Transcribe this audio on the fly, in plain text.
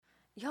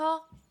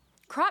Y'all,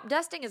 crop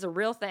dusting is a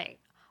real thing.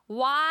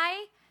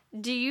 Why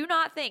do you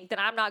not think that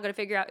I'm not going to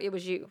figure out it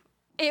was you?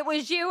 It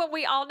was you, and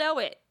we all know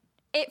it.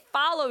 It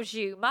follows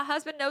you. My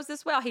husband knows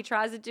this well. He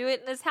tries to do it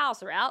in his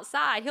house or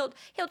outside. He'll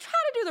try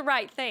to do the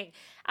right thing.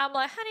 I'm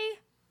like, honey,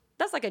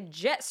 that's like a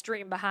jet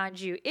stream behind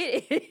you.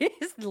 It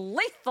is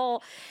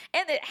lethal.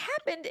 And it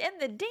happened in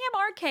the damn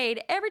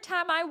arcade every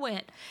time I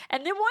went.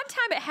 And then one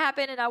time it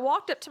happened, and I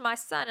walked up to my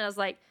son, and I was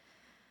like,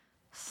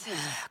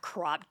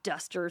 crop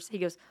dusters. He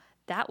goes,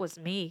 that was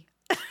me.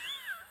 I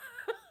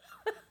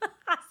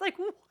was like,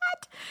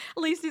 what?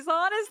 At least he's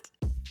honest.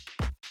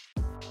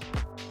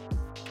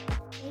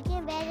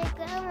 Making Better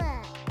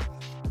Grown-Ups.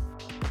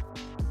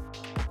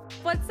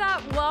 What's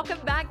up? Welcome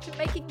back to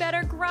Making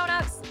Better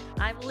Grown-Ups.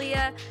 I'm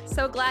Leah.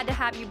 So glad to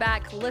have you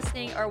back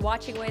listening or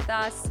watching with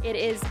us. It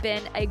has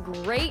been a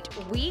great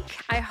week.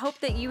 I hope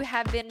that you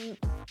have been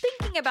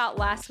thinking about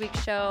last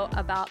week's show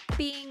about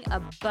being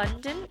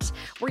abundant.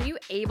 Were you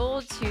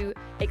able to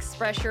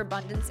express your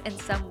abundance in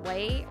some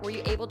way? Were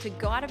you able to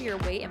go out of your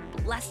way and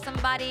bless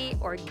somebody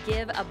or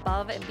give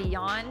above and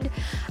beyond?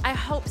 I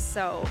hope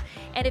so.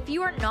 And if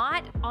you are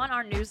not on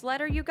our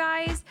newsletter, you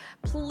guys,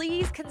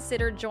 please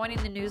consider joining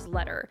the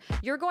newsletter.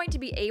 You're going to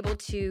be able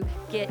to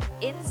get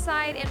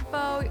inside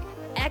info,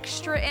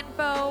 extra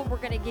info. We're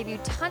going to give you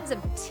tons of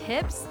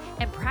tips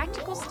and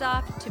practical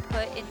stuff to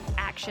put in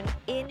action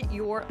in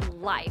your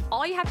life.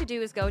 All you have to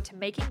do is go to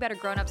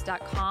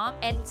makingbettergrownups.com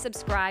and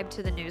subscribe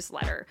to the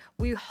newsletter.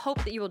 We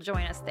hope that you will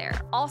join us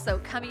there. Also,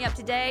 coming up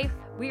today,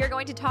 we are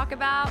going to talk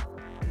about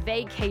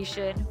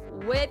vacation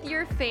with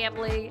your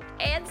family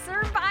and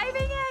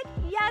surviving it.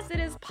 Yes, it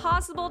is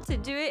possible to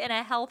do it in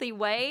a healthy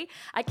way.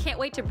 I can't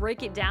wait to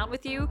break it down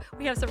with you.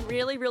 We have some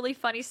really, really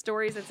funny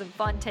stories and some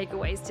fun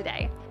takeaways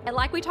today. And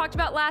like we talked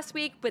about last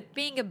week with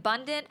being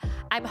abundant,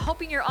 I'm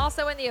hoping you're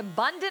also in the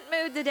abundant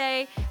mood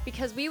today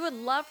because we would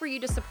love for you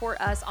to support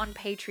us on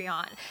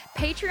Patreon.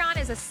 Patreon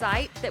is a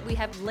site that we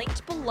have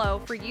linked below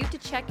for you to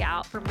check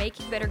out for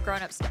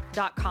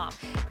makingbettergrownups.com.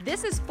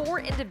 This is for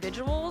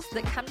individuals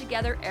that come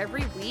together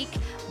every week,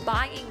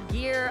 buying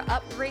gear,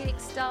 upgrading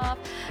stuff,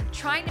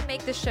 trying to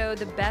make the show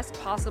the best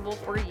possible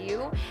for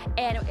you,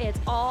 and it's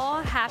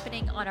all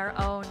happening on our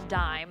own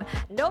dime.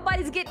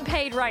 Nobody's getting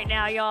paid right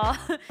now, y'all.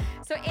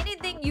 So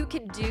anything you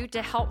can do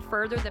to help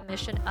further the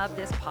mission of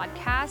this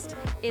podcast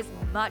is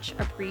much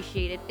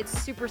appreciated. It's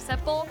super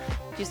simple.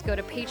 Just go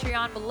to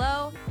Patreon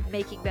below,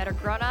 Making Better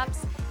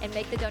Grown-Ups, and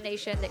make the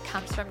donation that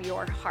comes from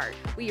your heart.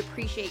 We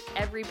appreciate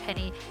every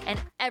penny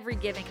and every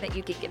giving that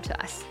you can give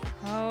to us.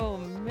 Oh,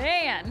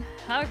 man.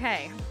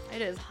 Okay.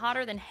 It is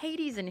hotter than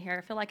Hades in here.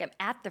 I feel like I'm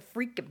at the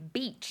freaking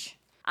beach.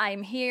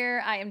 I'm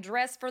here. I am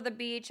dressed for the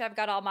beach. I've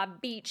got all my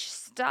beach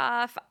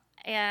stuff.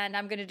 And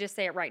I'm going to just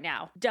say it right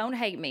now. Don't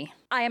hate me.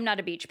 I am not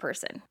a beach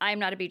person. I am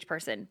not a beach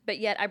person. But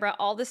yet I brought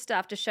all this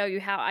stuff to show you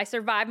how I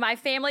survived my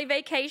family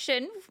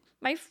vacation,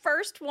 my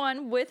first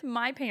one with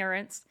my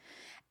parents,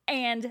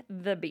 and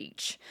the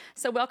beach.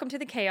 So welcome to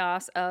the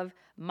chaos of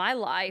my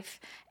life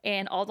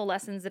and all the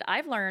lessons that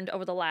I've learned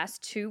over the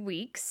last 2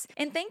 weeks.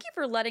 And thank you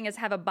for letting us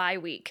have a bye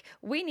week.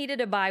 We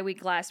needed a bye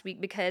week last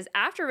week because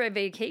after a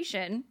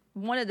vacation,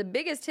 one of the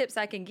biggest tips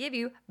I can give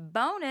you,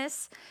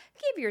 bonus,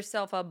 give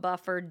yourself a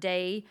buffer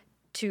day,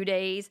 2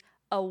 days,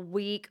 a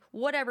week,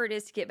 whatever it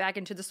is to get back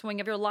into the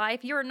swing of your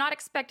life. You are not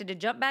expected to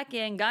jump back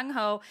in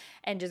gung-ho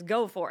and just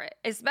go for it,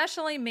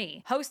 especially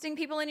me. Hosting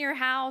people in your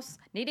house,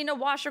 needing to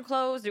wash your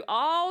clothes, do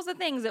all the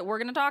things that we're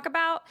going to talk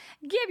about.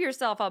 Give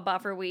yourself a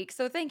buffer week.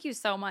 So thank you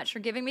so much for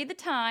giving me the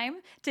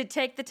time to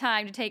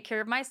take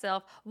care of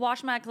myself,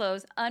 wash my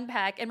clothes,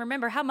 unpack, and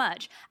remember how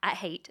much I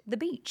hate the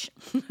beach.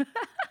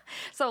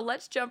 So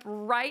let's jump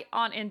right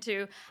on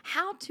into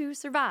how to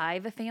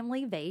survive a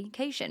family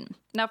vacation.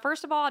 Now,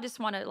 first of all, I just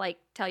want to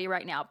tell you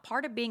right now,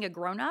 part of being a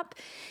grown-up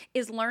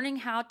is learning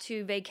how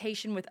to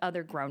vacation with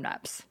other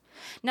grown-ups.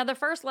 Now, the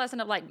first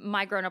lesson of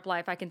my grown-up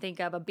life I can think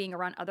of being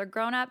around other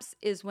grown-ups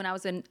is when I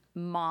was in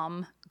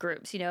mom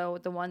groups,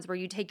 the ones where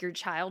you take your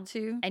child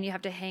to and you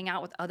have to hang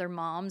out with other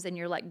moms and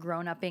you're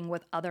grown-upping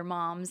with other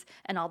moms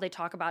and all they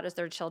talk about is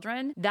their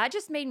children. That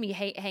just made me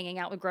hate hanging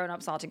out with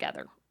grown-ups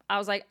altogether. I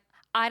was like,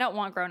 I don't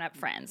want grown-up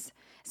friends.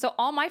 So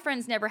all my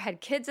friends never had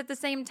kids at the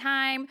same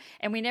time,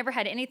 and we never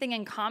had anything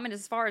in common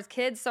as far as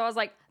kids. So I was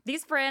like,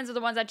 these friends are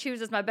the ones I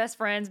choose as my best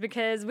friends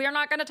because we are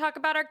not going to talk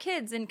about our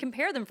kids and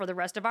compare them for the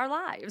rest of our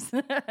lives.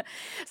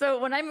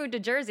 So when I moved to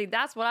Jersey,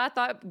 that's what I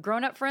thought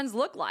grown-up friends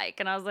looked like.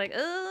 And I was like,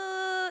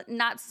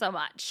 not so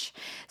much.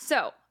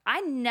 So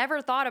I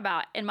never thought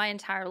about in my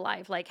entire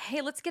life,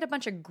 hey, let's get a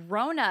bunch of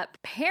grown-up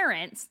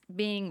parents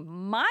being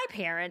my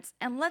parents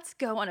and let's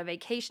go on a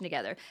vacation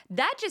together.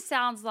 That just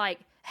sounds like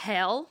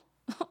hell.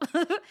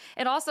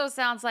 It also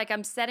sounds like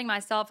I'm setting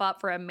myself up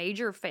for a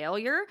major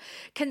failure,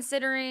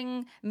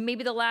 considering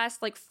maybe the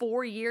last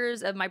 4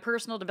 years of my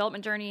personal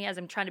development journey as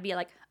I'm trying to be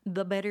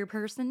the better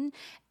person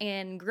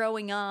and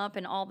growing up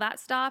and all that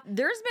stuff.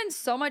 There's been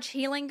so much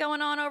healing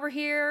going on over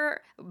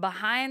here,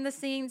 behind the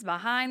scenes,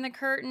 behind the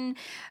curtain.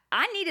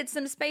 I needed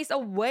some space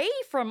away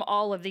from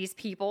all of these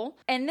people.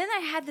 And then I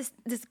had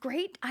this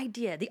great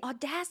idea, the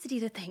audacity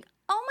to think,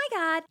 oh my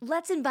God,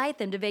 let's invite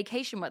them to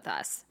vacation with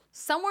us.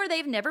 Somewhere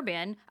they've never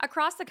been,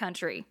 across the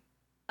country.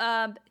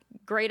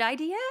 Great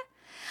idea.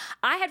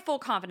 I had full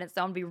confidence,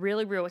 though, I'm going to be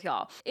really real with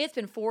y'all. It's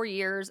been 4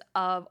 years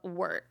of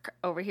work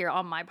over here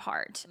on my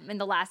part. In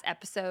the last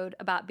episode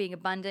about being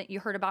abundant, you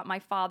heard about my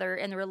father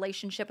and the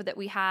relationship that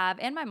we have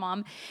and my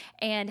mom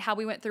and how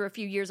we went through a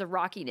few years of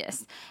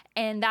rockiness.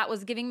 And that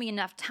was giving me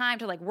enough time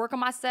to work on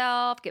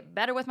myself, get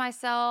better with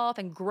myself,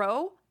 and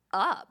grow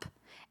up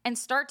and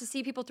start to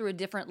see people through a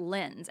different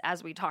lens,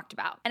 as we talked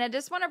about. And I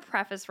just want to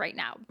preface right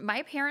now,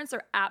 my parents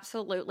are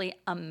absolutely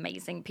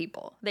amazing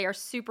people. They are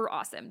super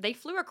awesome. They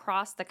flew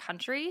across the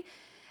country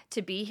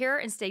to be here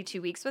and stay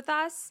 2 weeks with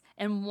us,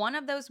 and one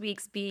of those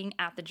weeks being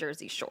at the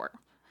Jersey Shore.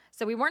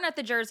 So we weren't at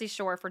the Jersey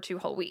Shore for 2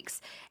 whole weeks.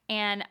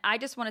 And I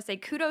just want to say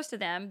kudos to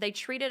them. They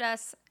treated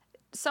us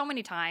so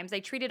many times.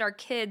 They treated our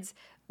kids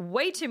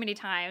way too many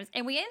times.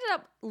 And we ended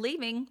up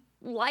leaving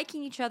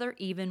liking each other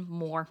even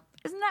more.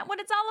 Isn't that what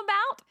it's all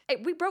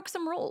about? We broke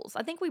some rules.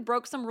 I think we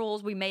broke some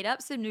rules. We made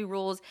up some new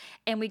rules,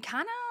 and we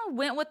kind of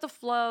went with the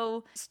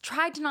flow,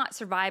 tried to not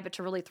survive, but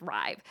to really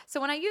thrive.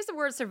 So when I use the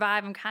word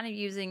survive, I'm kind of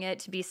using it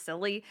to be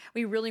silly.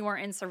 We really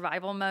weren't in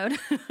survival mode,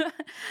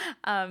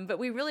 but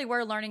we really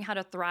were learning how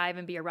to thrive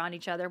and be around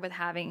each other with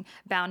having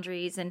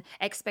boundaries and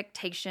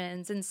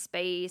expectations and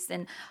space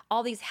and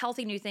all these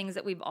healthy new things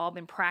that we've all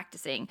been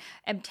practicing.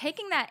 And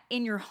taking that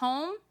in your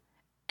home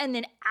and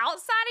then outside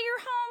of your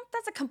home,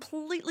 that's a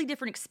completely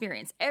different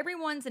experience.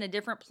 Everyone's in a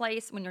different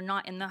place when you're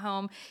not in the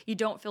home. You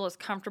don't feel as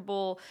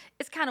comfortable.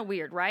 It's kind of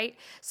weird, right?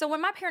 So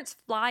when my parents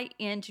fly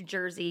into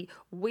Jersey,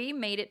 we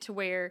made it to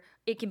where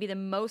it can be the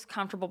most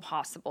comfortable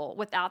possible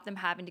without them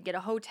having to get a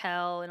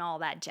hotel and all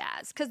that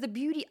jazz. Because the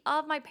beauty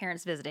of my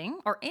parents visiting,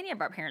 or any of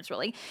our parents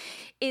really,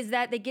 is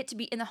that they get to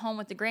be in the home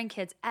with the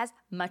grandkids as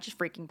much as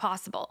freaking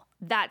possible.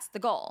 That's the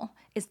goal,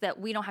 is that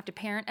we don't have to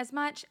parent as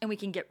much and we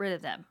can get rid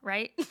of them,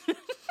 right?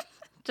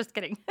 Just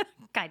kidding,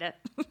 kind of.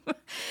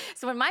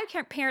 So when my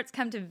parents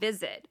come to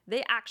visit,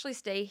 they actually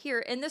stay here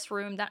in this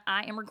room that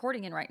I am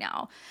recording in right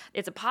now.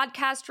 It's a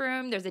podcast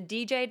room. There's a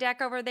DJ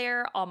deck over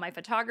there. All my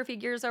photography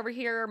gear's over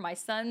here. My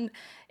son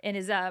and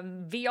his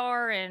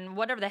VR and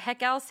whatever the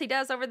heck else he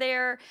does over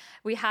there.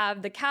 We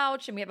have the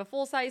couch and we have a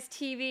full-size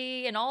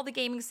TV and all the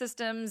gaming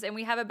systems, and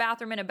we have a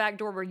bathroom and a back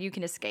door where you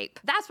can escape.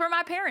 That's where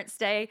my parents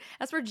stay.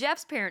 That's where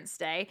Jeff's parents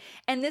stay.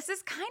 And this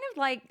is kind of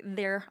like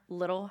their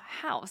little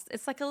house.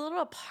 It's like a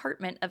little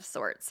apartment of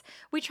sorts.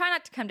 We try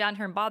not to come down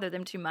here and bother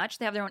them too much.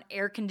 They have their own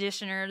air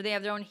conditioner. They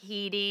have their own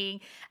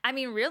heating. I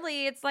mean,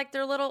 really, it's like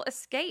their little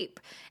escape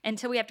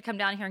until we have to come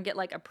down here and get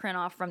a print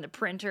off from the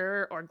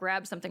printer or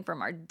grab something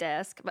from our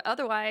desk. But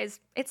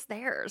otherwise, it's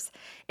theirs.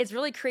 It's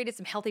really created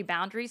some healthy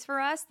boundaries for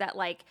us that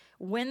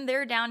when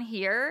they're down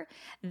here,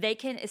 they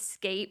can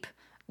escape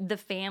the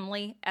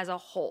family as a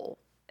whole,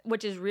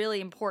 which is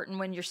really important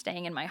when you're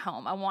staying in my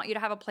home. I want you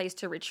to have a place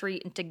to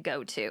retreat and to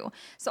go to.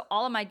 So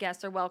all of my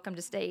guests are welcome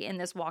to stay in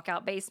this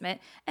walkout basement.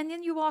 And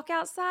then you walk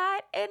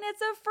outside and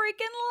it's a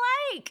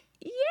freaking lake.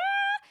 Yeah!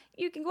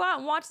 You can go out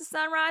and watch the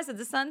sunrise or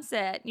the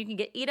sunset. You can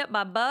get eat up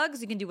by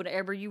bugs. You can do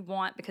whatever you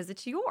want because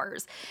it's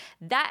yours.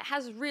 That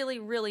has really,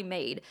 really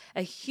made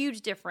a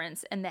huge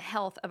difference in the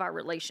health of our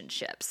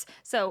relationships.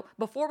 So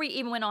before we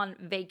even went on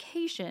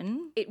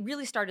vacation, it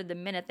really started the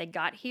minute they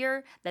got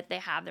here that they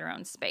have their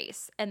own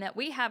space and that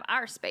we have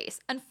our space.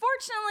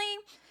 Unfortunately,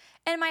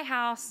 in my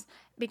house,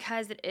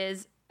 because it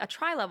is a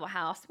tri-level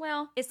house,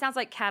 well, it sounds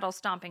like cattle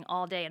stomping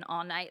all day and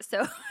all night.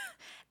 So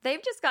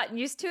they've just gotten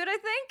used to it, I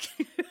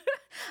think.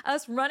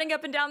 Us running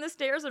up and down the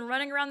stairs and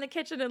running around the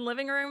kitchen and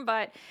living room.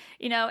 But,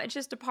 it's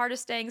just a part of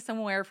staying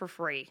somewhere for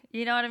free.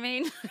 You know what I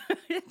mean?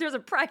 There's a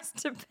price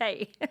to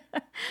pay.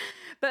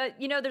 But,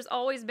 there's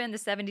always been the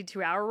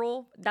 72-hour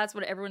rule. That's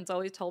what everyone's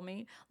always told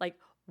me.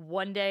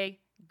 1 day,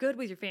 good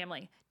with your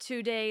family.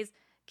 2 days,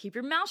 keep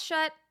your mouth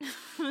shut.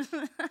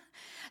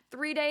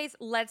 3 days,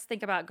 let's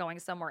think about going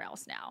somewhere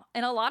else now.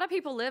 And a lot of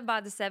people live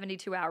by the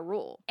 72-hour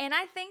rule. And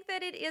I think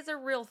that it is a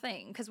real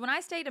thing. Because when I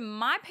stayed in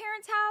my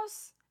parents'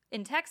 house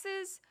in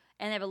Texas,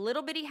 and they have a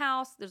little bitty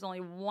house, there's only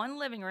one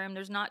living room.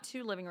 There's not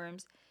 2 living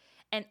rooms.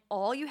 And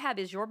all you have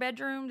is your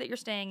bedroom that you're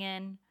staying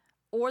in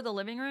or the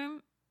living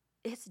room.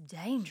 It's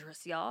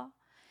dangerous, y'all.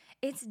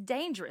 It's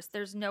dangerous.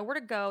 There's nowhere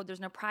to go. There's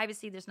no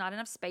privacy. There's not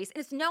enough space.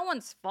 And it's no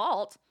one's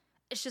fault.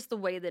 It's just the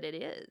way that it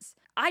is.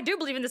 I do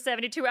believe in the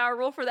 72-hour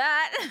rule for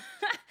that.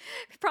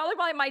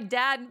 Probably my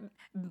dad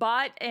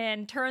bought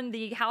and turned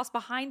the house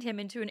behind him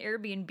into an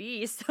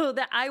Airbnb so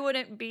that I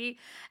wouldn't be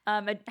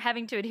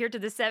having to adhere to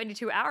the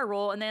 72-hour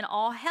rule and then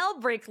all hell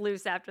break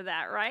loose after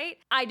that, right?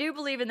 I do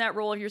believe in that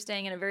rule if you're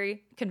staying in a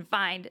very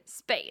confined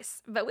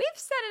space. But we've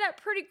set it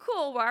up pretty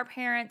cool where our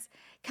parents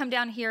come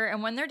down here,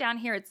 and when they're down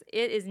here, it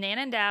is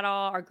Nana and Dada,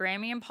 our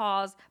Grammy and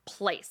Pa's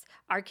place.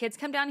 Our kids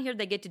come down here,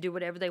 they get to do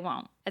whatever they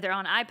want. If they're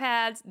on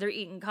iPads, they're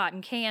eating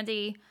cotton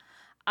candy.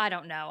 I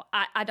don't know.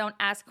 I don't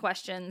ask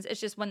questions.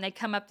 It's just when they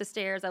come up the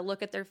stairs, I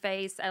look at their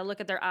face, I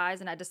look at their eyes,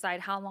 and I decide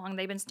how long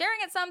they've been staring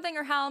at something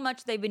or how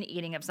much they've been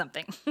eating of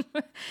something.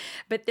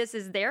 But this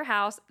is their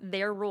house,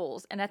 their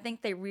rules, and I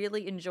think they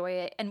really enjoy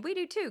it. And we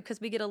do too,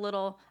 because we get a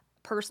little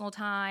personal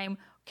time,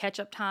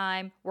 catch-up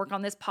time, work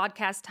on this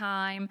podcast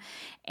time,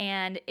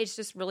 and it's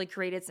just really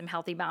created some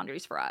healthy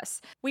boundaries for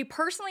us. We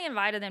personally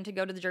invited them to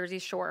go to the Jersey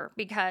Shore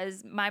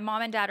because my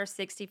mom and dad are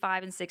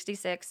 65 and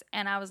 66,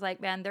 and I was like,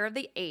 man, they're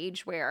the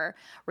age where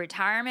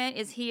retirement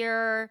is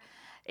here.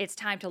 It's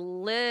time to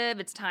live.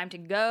 It's time to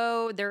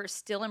go. They're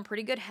still in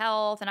pretty good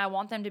health, and I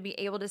want them to be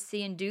able to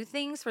see and do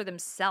things for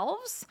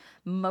themselves,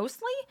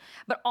 mostly,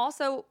 but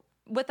also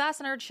with us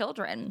and our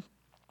children.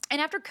 And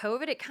after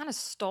COVID, it kind of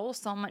stole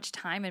so much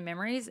time and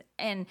memories,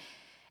 and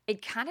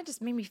it kind of just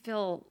made me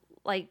feel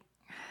like,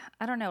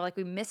 I don't know, like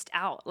we missed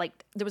out.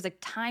 Like there was a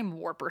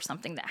time warp or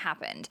something that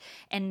happened,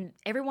 and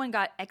everyone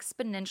got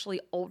exponentially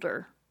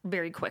older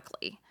very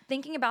quickly.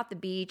 Thinking about the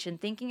beach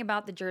and thinking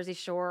about the Jersey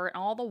Shore and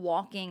all the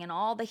walking and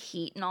all the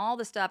heat and all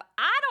the stuff,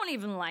 I don't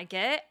even like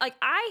it. Like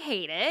I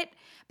hate it,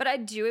 but I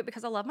do it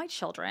because I love my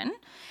children.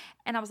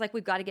 And I was like,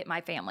 we've got to get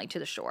my family to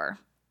the shore.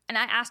 And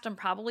I asked them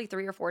probably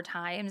 3 or 4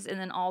 times, and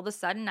then all of a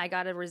sudden I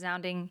got a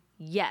resounding,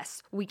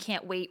 yes, we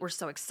can't wait, we're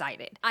so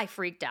excited. I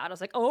freaked out. I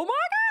was like, oh my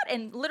God.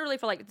 And literally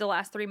for like the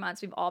last 3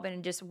 months, we've all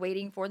been just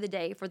waiting for the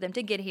day for them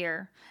to get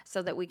here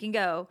so that we can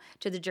go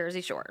to the Jersey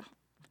Shore.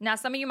 Now,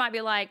 some of you might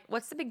be like,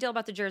 what's the big deal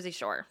about the Jersey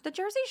Shore? The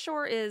Jersey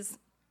Shore is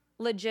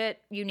legit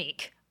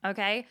unique,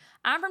 okay?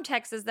 I'm from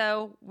Texas,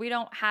 though. We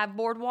don't have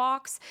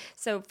boardwalks.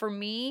 So for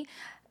me,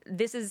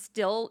 this is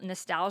still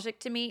nostalgic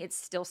to me. It's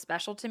still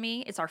special to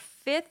me. It's our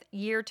 5th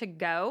year to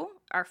go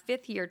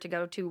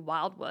to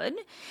Wildwood.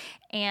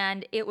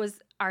 And it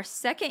was our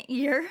 2nd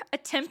year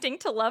attempting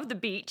to love the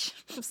beach.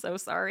 I'm so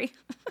sorry.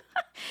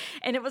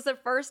 And it was the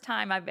first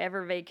time I've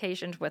ever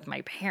vacationed with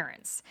my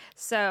parents.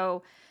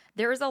 So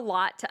there's a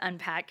lot to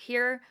unpack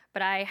here,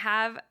 but I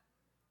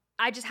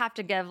just have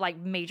to give like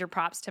major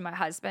props to my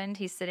husband.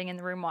 He's sitting in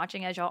the room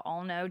watching, as y'all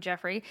all know,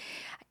 Jeffrey.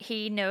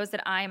 He knows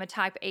that I am a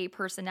type A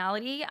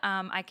personality.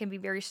 I can be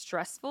very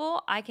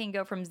stressful. I can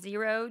go from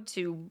 0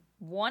 to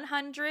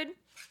 100%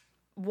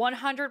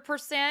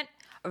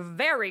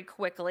 very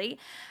quickly.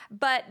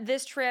 But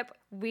this trip,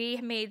 we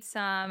made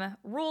some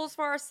rules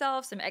for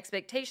ourselves, some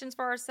expectations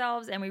for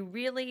ourselves, and we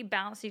really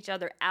balanced each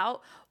other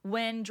out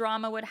when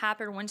drama would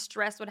happen, when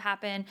stress would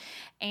happen.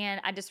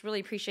 And I just really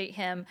appreciate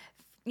him,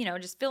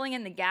 just filling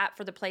in the gap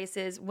for the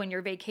places when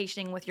you're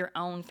vacationing with your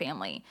own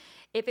family.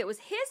 If it was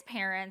his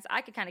parents,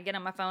 I could kind of get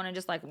on my phone and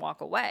just like walk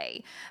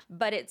away.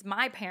 But it's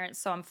my parents,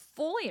 so I'm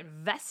fully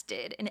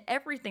invested in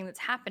everything that's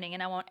happening,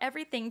 and I want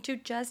everything to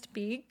just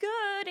be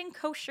good and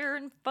kosher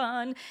and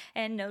fun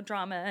and no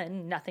drama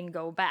and nothing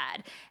go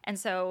bad. And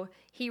so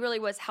he really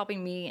was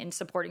helping me and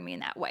supporting me in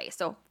that way.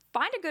 So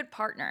find a good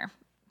partner.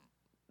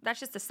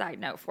 That's just a side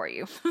note for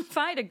you.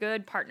 Find a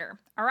good partner.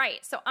 All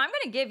right, so I'm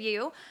going to give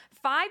you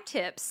 5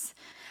 tips,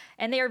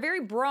 and they are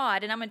very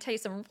broad, and I'm going to tell you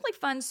some really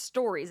fun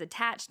stories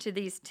attached to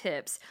these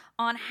tips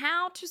on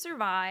how to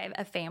survive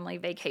a family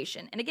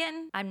vacation. And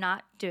again, I'm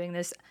not doing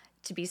this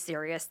to be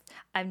serious.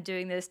 I'm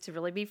doing this to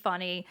really be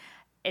funny.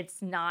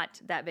 It's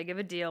not that big of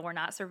a deal. We're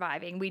not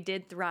surviving. We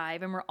did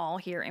thrive, and we're all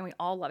here, and we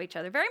all love each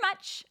other very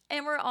much,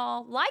 and we're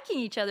all liking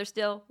each other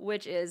still,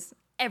 which is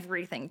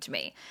everything to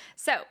me.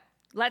 So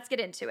let's get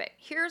into it.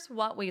 Here's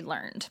what we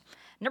learned.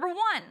 Number 1,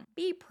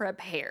 be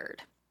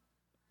prepared.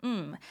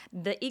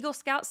 The Eagle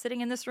Scout sitting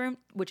in this room,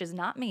 which is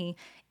not me,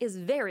 is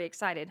very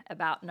excited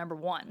about number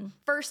 1.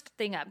 First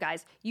thing up,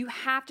 guys, you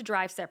have to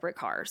drive separate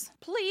cars.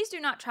 Please do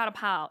not try to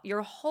pile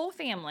your whole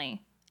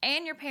family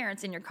and your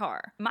parents in your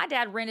car. My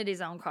dad rented his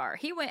own car.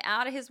 He went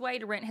out of his way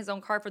to rent his own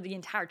car for the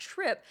entire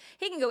trip.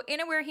 He can go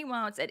anywhere he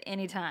wants at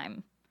any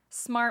time.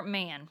 Smart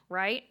man,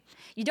 right?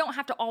 You don't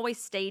have to always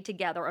stay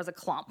together as a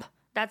clump.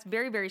 That's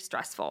very, very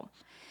stressful.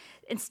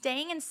 And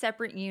staying in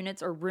separate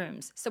units or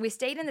rooms. So we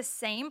stayed in the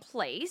same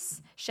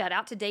place. Shout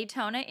out to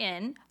Daytona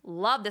Inn.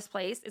 Love this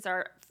place. It's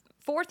our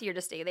 4th year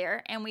to stay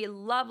there, and we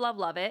love, love,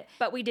 love it.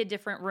 But we did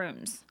different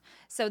rooms.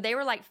 So they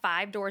were like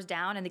 5 doors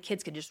down, and the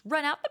kids could just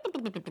run out,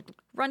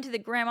 run to the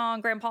grandma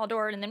and grandpa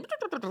door, and then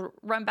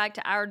run back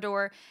to our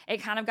door. It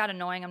kind of got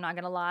annoying, I'm not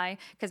going to lie,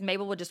 because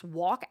Mabel would just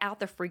walk out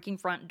the freaking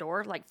front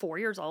door, like 4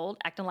 years old,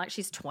 acting like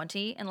she's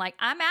 20, and like,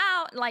 I'm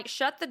out, like,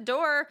 shut the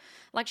door,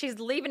 like she's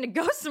leaving to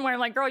go somewhere. I'm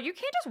like, girl, you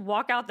can't just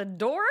walk out the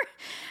door.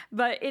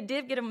 But it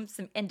did give them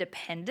some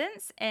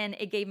independence, and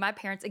it gave my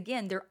parents,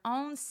 again, their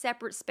own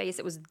separate space.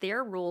 It was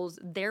their rules,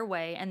 their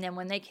way, and then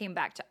when they came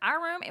back to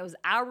our room, it was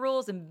our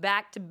rules and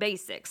back to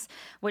basics,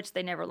 which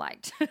they never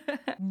liked.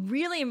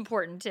 Really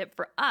important tip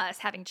for us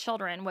having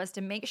children was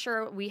to make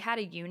sure we had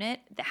a unit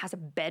that has a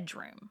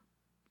bedroom.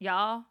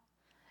 Y'all,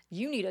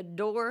 you need a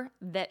door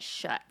that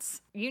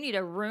shuts. You need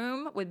a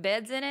room with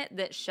beds in it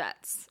that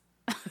shuts.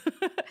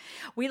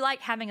 We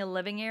like having a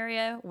living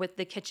area with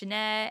the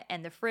kitchenette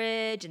and the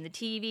fridge and the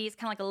TV. It's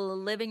kind of like a little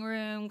living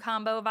room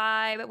combo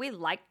vibe. But we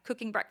like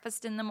cooking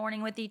breakfast in the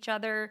morning with each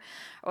other.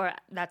 Or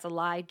that's a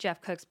lie.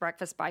 Jeff cooks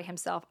breakfast by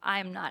himself. I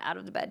am not out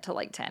of the bed till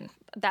like 10.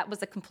 That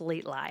was a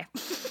complete lie.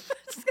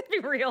 Just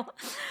gonna be real.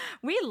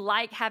 We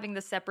like having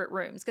the separate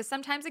rooms because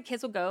sometimes the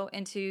kids will go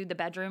into the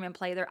bedroom and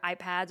play their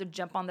iPads or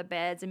jump on the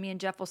beds, and me and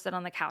Jeff will sit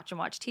on the couch and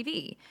watch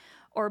TV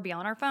or be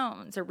on our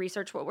phones or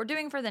research what we're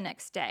doing for the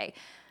next day.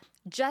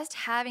 Just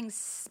having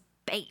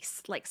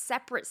space, like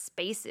separate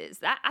spaces.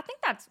 I think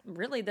that's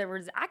really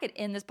I could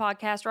end this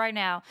podcast right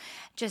now.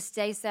 Just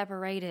stay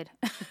separated.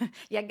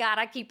 You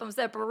gotta keep them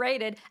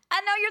separated.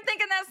 I know you're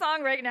thinking that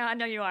song right now. I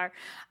know you are.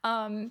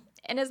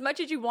 And as much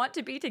as you want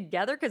to be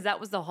together, because that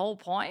was the whole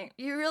point,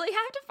 you really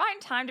have to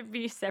find time to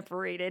be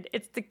separated.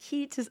 It's the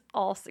key to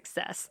all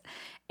success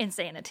and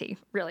sanity,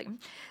 really.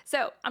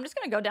 So I'm just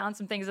going to go down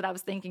some things that I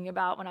was thinking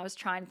about when I was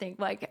trying to think,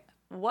 like,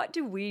 what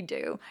do we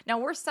do? Now,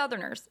 we're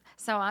Southerners.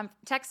 So I'm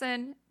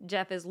Texan,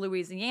 Jeff is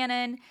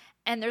Louisianan,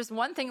 and there's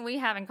one thing we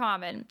have in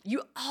common.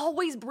 You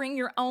always bring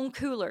your own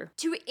cooler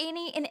to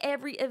any and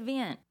every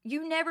event.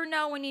 You never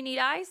know when you need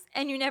ice,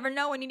 and you never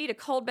know when you need a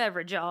cold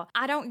beverage, y'all.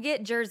 I don't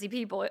get Jersey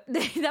people.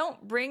 They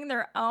don't bring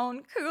their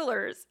own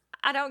coolers.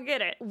 I don't get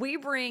it. We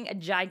bring a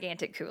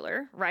gigantic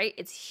cooler, right?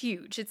 It's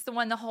huge. It's the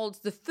one that holds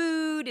the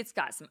food. It's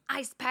got some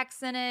ice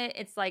packs in it.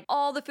 It's like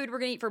all the food we're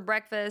gonna eat for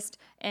breakfast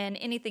and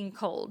anything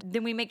cold.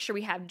 Then we make sure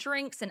we have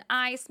drinks and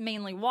ice,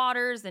 mainly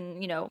waters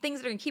and,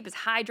 things that are gonna keep us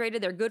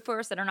hydrated. They're good for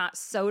us that are not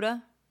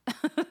soda.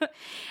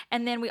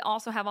 And then we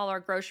also have all our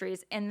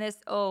groceries. And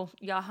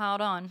y'all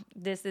hold on.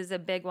 This is a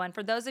big one.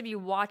 For those of you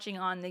watching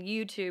on the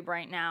YouTube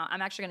right now,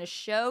 I'm actually gonna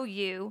show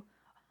you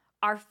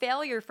our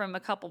failure from a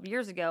couple of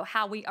years ago,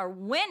 how we are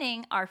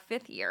winning our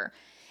 5th year.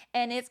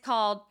 And it's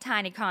called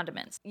tiny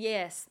condiments.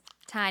 Yes,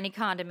 tiny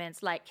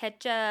condiments like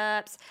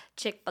ketchups,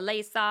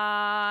 Chick-fil-A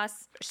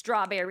sauce,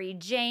 strawberry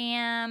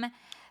jam,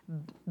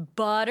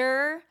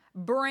 butter.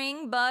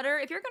 Bring butter.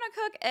 If you're going to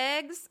cook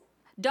eggs,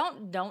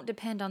 don't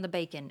depend on the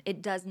bacon.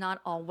 It does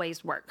not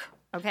always work.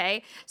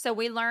 Okay, so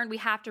we learned we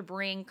have to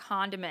bring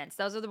condiments.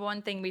 Those are the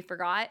one thing we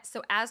forgot.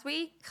 So as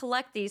we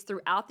collect these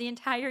throughout the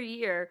entire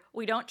year,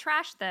 we don't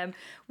trash them.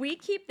 We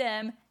keep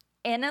them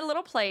in a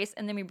little place,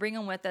 and then we bring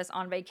them with us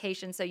on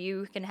vacation so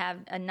you can have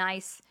a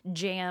nice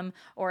jam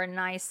or a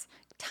nice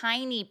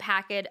tiny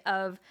packet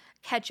of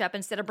ketchup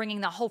instead of bringing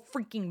the whole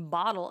freaking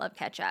bottle of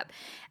ketchup.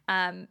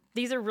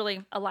 These are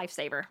really a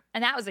lifesaver,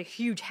 and that was a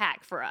huge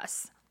hack for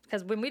us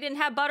because when we didn't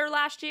have butter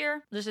last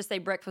year, let's just say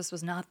breakfast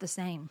was not the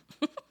same.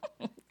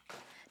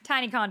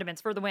 Tiny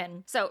condiments for the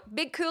win. So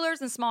big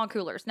coolers and small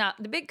coolers. Now,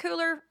 the big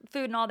cooler,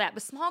 food and all that,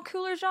 but small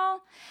coolers, y'all,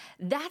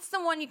 that's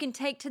the one you can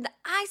take to the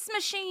ice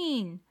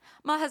machine.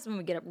 My husband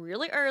would get up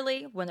really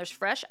early when there's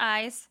fresh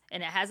ice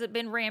and it hasn't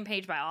been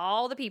rampaged by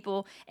all the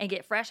people and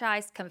get fresh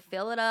ice, come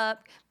fill it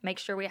up, make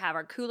sure we have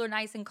our cooler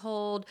nice and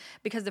cold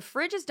because the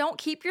fridges don't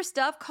keep your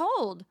stuff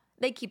cold.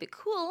 They keep it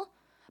cool,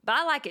 but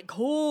I like it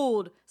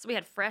cold. So we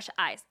had fresh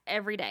ice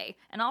every day.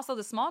 And also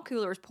the small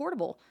cooler is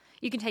portable.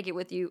 You can take it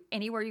with you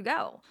anywhere you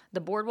go.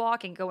 The boardwalk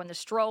can go in the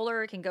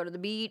stroller, it can go to the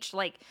beach.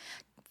 Like,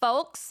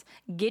 folks,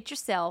 get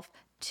yourself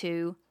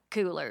 2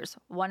 coolers.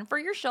 One for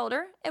your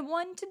shoulder and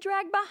one to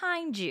drag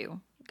behind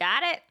you.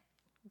 Got it?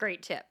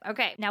 Great tip.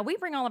 Okay, now we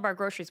bring all of our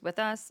groceries with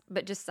us,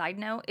 but just side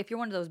note, if you're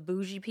one of those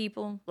bougie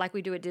people, like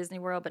we do at Disney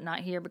World, but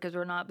not here because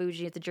we're not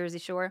bougie at the Jersey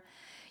Shore,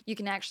 you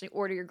can actually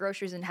order your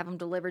groceries and have them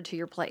delivered to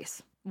your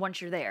place once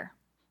you're there.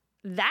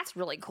 That's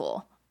really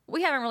cool.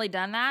 We haven't really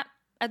done that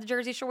at the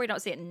Jersey Shore. We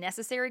don't see it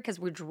necessary because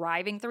we're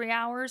driving 3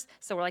 hours.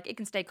 So we're like, it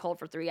can stay cold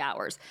for 3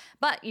 hours.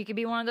 But you could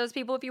be one of those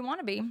people if you want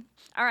to be.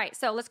 All right,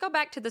 so let's go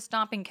back to the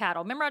stomping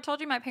cattle. Remember I told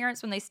you my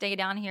parents, when they stay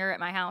down here at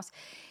my house,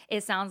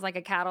 it sounds like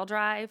a cattle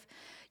drive.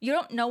 You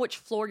don't know which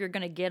floor you're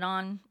going to get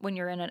on when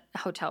you're in a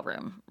hotel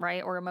room,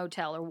 right? Or a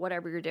motel or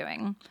whatever you're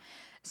doing.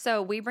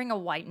 So we bring a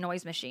white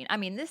noise machine. I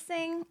mean, this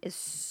thing is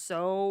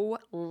so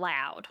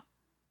loud.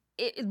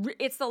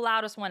 It's the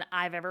loudest one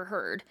I've ever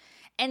heard.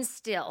 And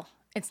still,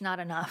 it's not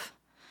enough.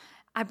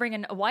 I bring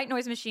in a white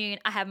noise machine.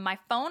 I have my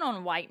phone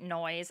on white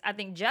noise. I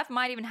think Jeff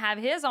might even have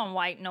his on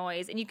white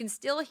noise, and you can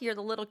still hear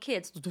the little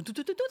kids.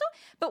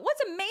 But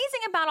what's amazing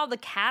about all the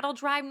cattle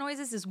drive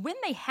noises is when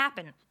they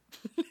happen.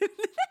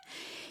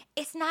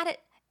 It's not at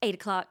 8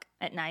 o'clock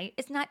at night.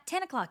 It's not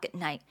 10 o'clock at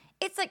night.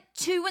 It's like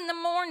 2 in the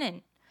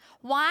morning.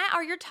 Why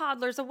are your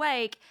toddlers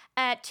awake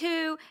at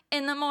 2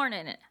 in the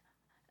morning?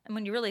 And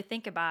when you really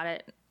think about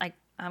it, like,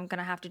 I'm going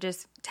to have to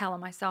just tell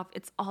myself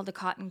it's all the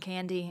cotton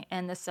candy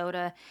and the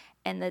soda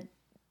and the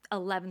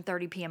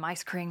 11:30 p.m.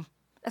 ice cream.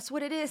 That's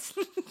what it is.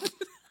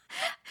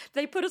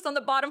 They put us on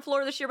the bottom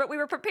floor this year, but we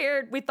were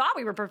prepared. We thought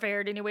we were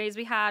prepared anyways.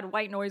 We had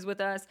white noise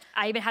with us.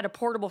 I even had a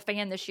portable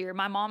fan this year.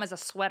 My mom is a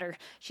sweater.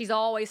 She's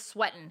always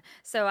sweating.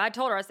 So I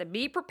told her, I said,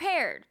 be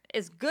prepared.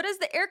 As good as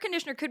the air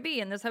conditioner could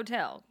be in this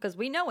hotel, because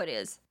we know it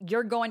is,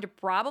 you're going to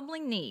probably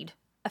need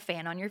a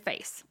fan on your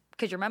face.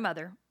 Because you're my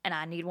mother, and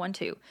I need one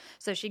too.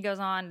 So she goes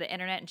on the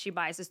internet and she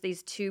buys us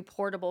these 2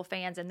 portable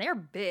fans, and they're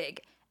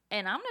big.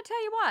 And I'm going to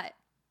tell you what,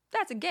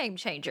 that's a game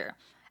changer.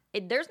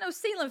 There's no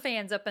ceiling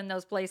fans up in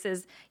those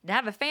places. To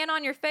have a fan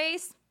on your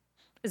face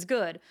is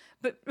good.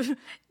 But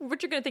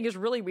what you're going to think is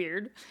really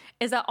weird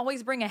is I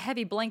always bring a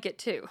heavy blanket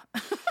too.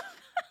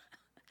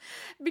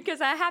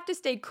 Because I have to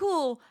stay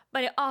cool,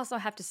 but I also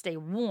have to stay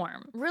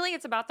warm. Really,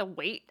 it's about the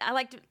weight.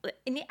 I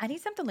need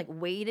something like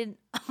weighted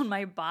on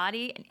my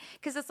body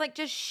because it's like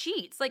just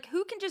sheets. Like,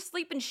 who can just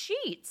sleep in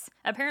sheets?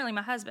 Apparently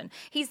my husband.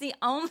 He's the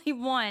only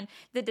one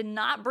that did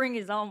not bring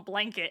his own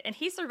blanket, and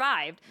he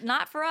survived.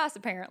 Not for us,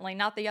 apparently,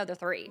 not the other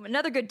three.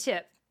 Another good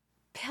tip,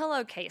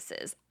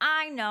 pillowcases.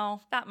 I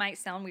know that might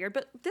sound weird,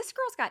 but this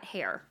girl's got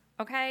hair,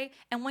 okay?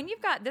 And when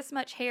you've got this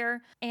much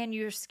hair and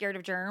you're scared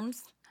of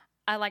germs,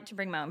 I like to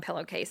bring my own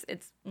pillowcase.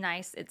 It's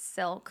nice. It's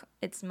silk.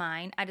 It's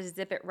mine. I just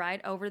zip it right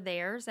over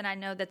theirs, and I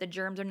know that the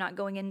germs are not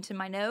going into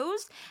my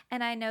nose,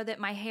 and I know that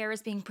my hair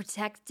is being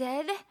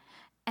protected,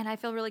 and I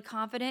feel really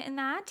confident in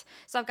that.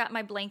 So I've got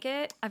my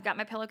blanket. I've got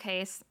my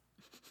pillowcase.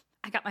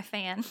 I got my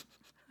fan.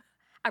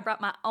 I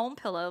brought my own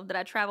pillow that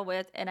I travel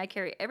with, and I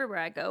carry everywhere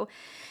I go.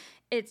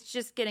 It's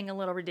just getting a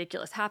little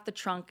ridiculous. Half the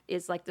trunk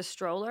is like the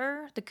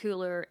stroller, the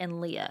cooler,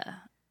 and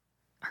Leah,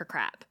 her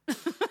crap.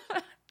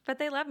 But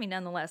they love me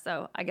nonetheless,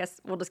 so I guess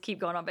we'll just keep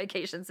going on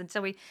vacations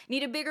until we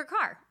need a bigger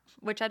car,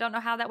 which I don't know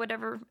how that would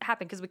ever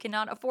happen because we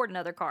cannot afford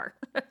another car.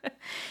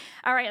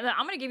 All right,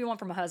 I'm going to give you one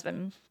from my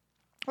husband.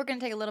 We're going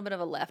to take a little bit of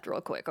a left real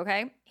quick,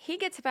 okay? He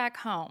gets back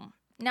home.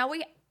 Now,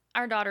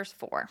 our daughter's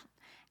 4,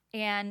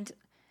 and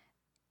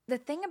the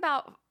thing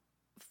about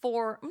think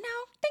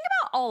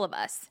about all of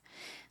us.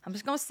 I'm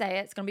just going to say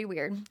it. It's going to be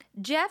weird.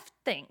 Jeff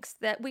thinks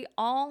that we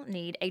all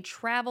need a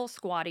travel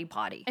squatty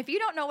potty. If you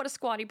don't know what a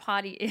squatty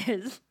potty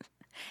is,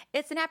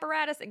 it's an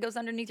apparatus that goes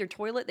underneath your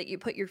toilet that you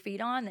put your feet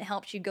on that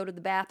helps you go to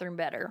the bathroom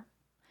better.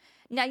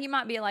 Now, you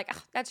might be like,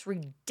 oh, that's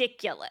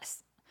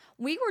ridiculous.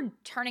 We were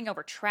turning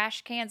over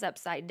trash cans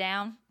upside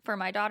down for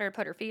my daughter to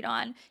put her feet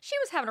on. She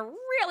was having a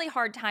really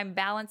hard time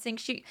balancing.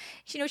 She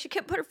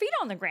couldn't put her feet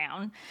on the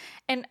ground.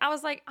 And I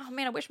was like, oh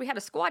man, I wish we had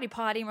a squatty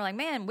potty. And we're like,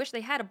 man, wish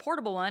they had a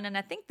portable one. And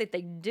I think that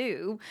they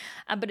do,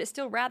 but it's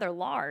still rather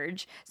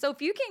large. So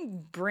if you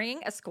can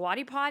bring a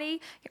squatty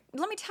potty,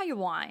 let me tell you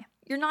why.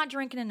 You're not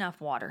drinking enough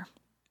water.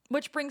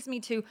 Which brings me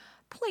to,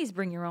 please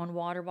bring your own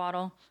water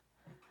bottle.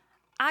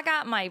 I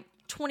got my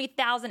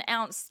 20,000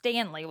 ounce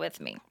Stanley with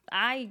me.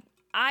 I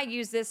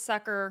use this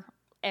sucker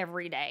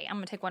every day. I'm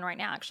going to take one right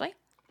now, actually.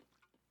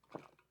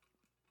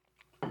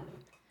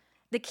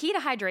 The key to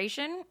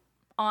hydration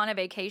on a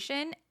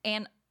vacation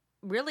and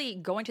really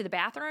going to the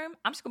bathroom,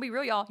 I'm just going to be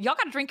real, y'all. Y'all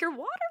got to drink your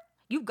water.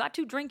 You've got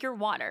to drink your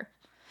water.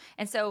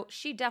 And so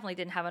she definitely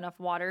didn't have enough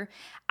water.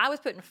 I was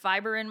putting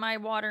fiber in my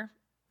water.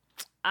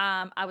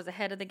 I was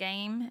ahead of the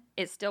game.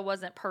 It still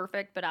wasn't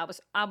perfect, but I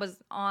was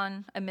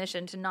on a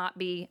mission to not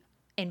be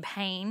in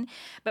pain.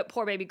 But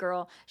poor baby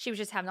girl, she was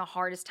just having the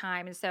hardest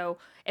time. And so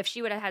if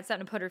she would have had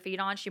something to put her feet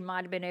on, she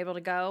might have been able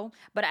to go.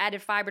 But I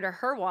added fiber to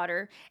her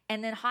water.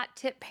 And then hot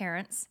tip,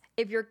 parents,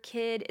 if your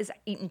kid is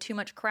eating too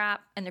much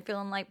crap and they're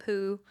feeling like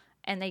poo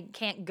and they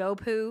can't go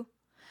poo,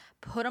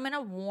 put them in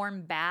a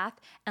warm bath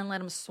and let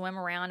them swim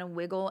around and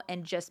wiggle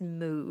and just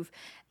move.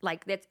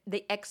 Like that's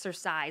the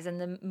exercise and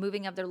the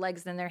moving of their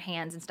legs and their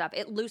hands and stuff.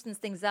 It loosens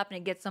things up and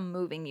it gets them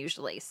moving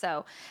usually.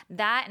 So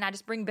that, and I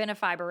just bring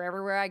Benefiber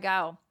everywhere I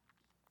go.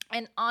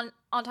 And on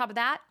top of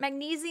that,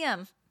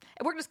 magnesium.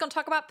 We're just going to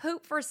talk about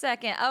poop for a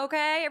second.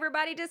 Okay,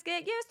 everybody just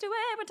get used to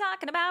it. We're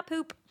talking about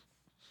poop.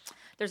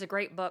 There's a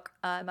great book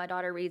my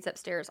daughter reads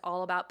upstairs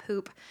all about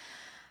poop.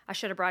 I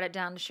should have brought it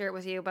down to share it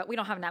with you, but we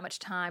don't have that much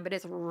time, but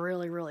it's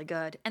really, really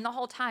good. And the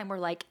whole time we're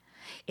like,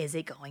 is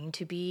it going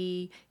to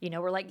be,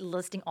 we're like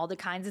listing all the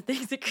kinds of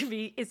things it could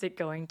be. Is it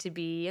going to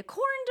be a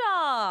corn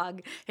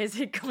dog? Is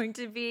it going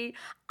to be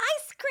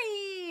ice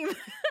cream?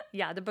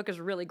 Yeah, the book is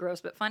really gross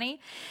but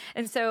funny.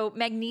 And so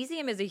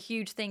magnesium is a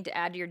huge thing to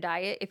add to your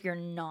diet. If you're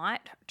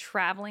not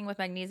traveling with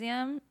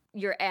magnesium,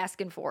 you're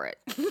asking for it.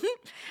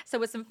 So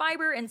with some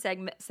fiber and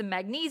some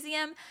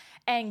magnesium,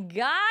 and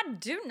God,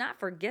 do not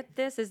forget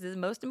this is the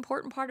most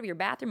important part of your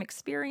bathroom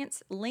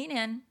experience. Lean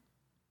in.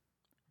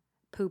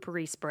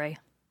 Poopery spray.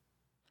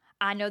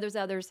 I know there's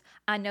others.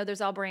 I know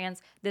there's all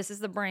brands. This is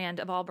the brand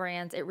of all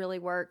brands. It really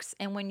works.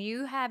 And when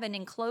you have an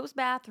enclosed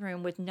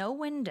bathroom with no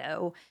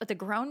window, with a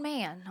grown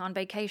man on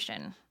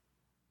vacation,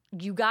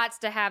 you got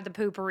to have the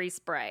poopery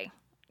spray.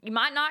 You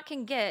might not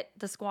can get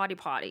the squatty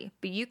potty,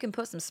 but you can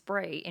put some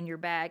spray in your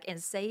bag and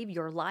save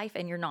your life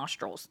and your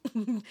nostrils.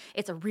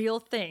 It's a real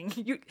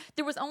thing.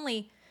 There was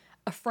only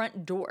a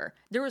front door.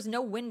 There was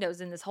no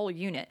windows in this whole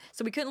unit.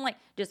 So we couldn't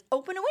just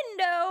open a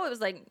window. It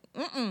was like,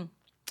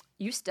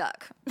 you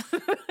stuck.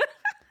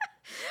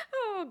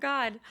 Oh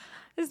God.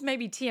 This may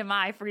be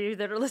TMI for you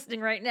that are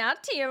listening right now.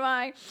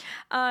 TMI.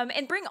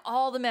 And bring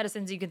all the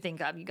medicines you can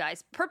think of, you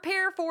guys.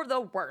 Prepare for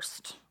the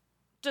worst.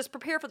 Just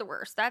prepare for the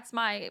worst. That's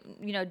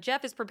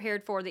Jeff is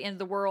prepared for the end of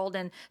the world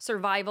and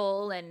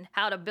survival and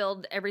how to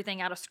build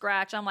everything out of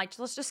scratch. I'm like,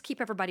 let's just keep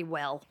everybody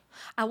well.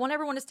 I want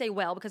everyone to stay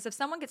well because if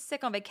someone gets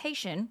sick on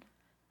vacation,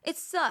 it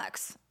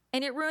sucks.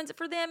 And it ruins it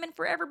for them and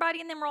for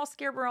everybody. And then we're all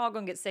scared we're all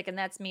going to get sick. And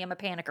that's me. I'm a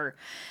panicker.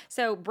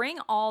 So bring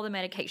all the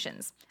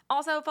medications.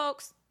 Also,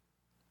 folks,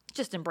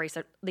 just embrace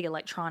the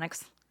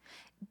electronics.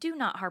 Do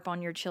not harp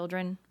on your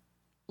children.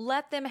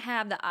 Let them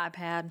have the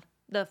iPad,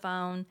 the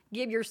phone.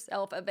 Give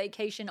yourself a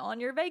vacation on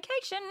your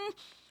vacation.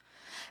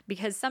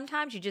 Because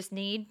sometimes you just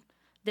need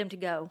them to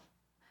go.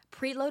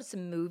 Preload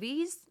some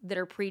movies that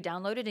are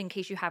pre-downloaded in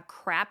case you have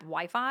crap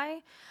Wi-Fi.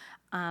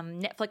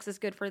 Netflix is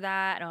good for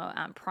that.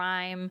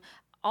 Prime.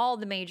 All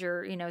the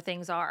major,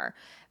 things are.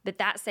 But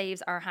that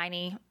saves our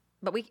Heine.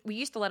 But we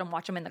used to let them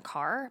watch them in the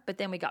car, but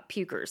then we got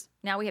pukers.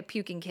 Now we have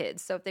puking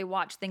kids. So if they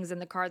watch things in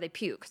the car, they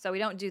puke. So we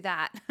don't do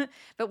that.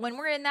 But when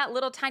we're in that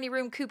little tiny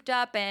room cooped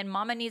up and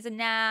Mama needs a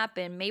nap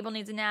and Mabel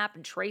needs a nap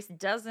and Trace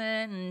doesn't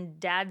and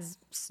Dad's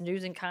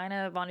snoozing kind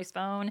of on his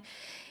phone,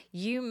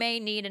 you may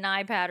need an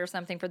iPad or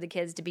something for the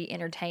kids to be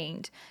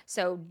entertained.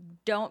 So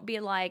don't be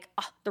like,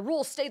 the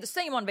rules stay the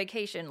same on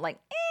vacation. Like,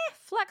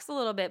 flex a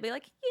little bit. Be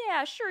like,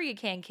 yeah, sure you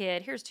can,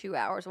 kid. Here's 2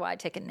 hours while I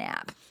take a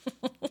nap.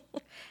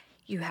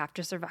 You have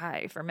to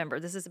survive. Remember,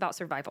 this is about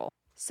survival.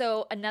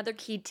 So another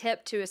key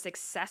tip to a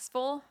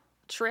successful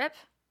trip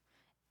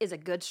is a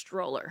good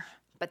stroller.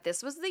 But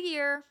this was the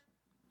year.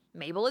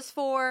 Mabel is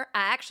 4. I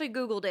actually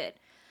Googled it.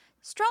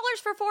 Strollers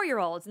for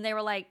 4-year-olds. And they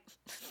were like,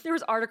 there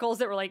was articles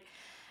that were like,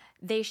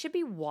 they should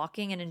be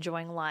walking and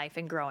enjoying life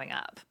and growing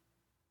up.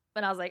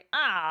 And I was like,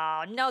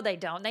 no, they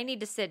don't. They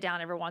need to sit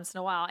down every once in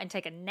a while and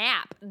take a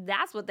nap.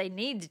 That's what they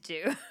need to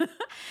do.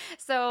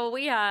 So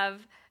we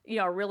have,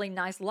 a really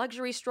nice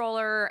luxury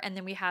stroller. And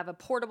then we have a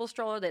portable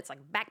stroller that's like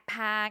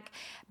backpack,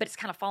 but it's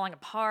kind of falling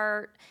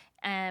apart.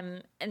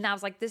 And I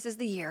was like, this is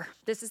the year.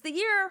 This is the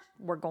year.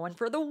 We're going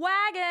for the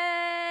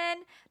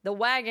wagon. The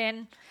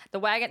wagon.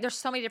 There's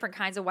so many different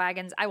kinds of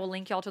wagons. I will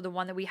link y'all to the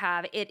one that we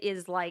have. It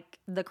is like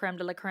the creme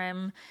de la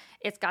creme.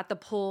 It's got the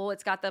pull.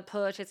 It's got the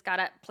push. It's got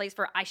a place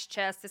for ice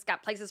chests. It's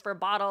got places for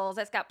bottles.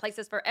 It's got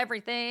places for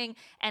everything.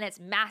 And it's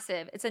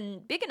massive. It's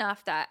big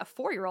enough that a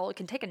 4-year-old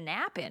can take a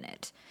nap in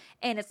it.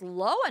 And it's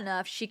low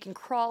enough she can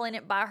crawl in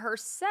it by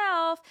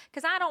herself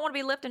because I don't want to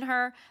be lifting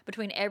her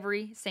between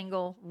every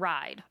single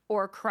ride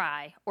or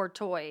cry or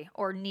toy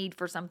or need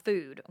for some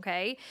food,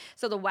 okay?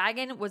 So the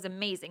wagon was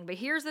amazing. But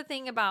here's the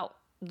thing about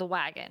the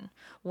wagon.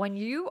 When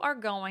you are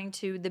going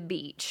to the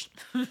beach,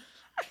 woo,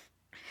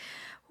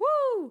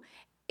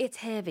 it's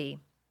heavy.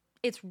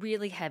 It's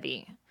really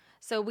heavy.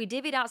 So we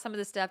divvied out some of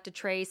the stuff to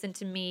Trace and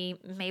to me.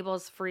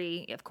 Mabel's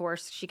free, of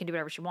course. She can do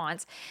whatever she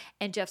wants.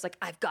 And Jeff's like,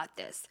 I've got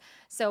this.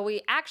 So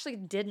we actually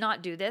did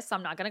not do this. So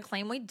I'm not going to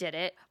claim we did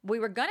it. We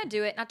were going to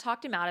do it, and I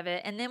talked him out of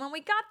it. And then when we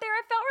got there,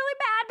 I felt really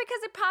bad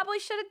because it probably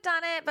should have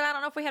done it. But I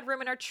don't know if we had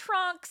room in our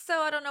trunk.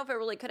 So I don't know if it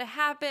really could have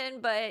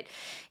happened. But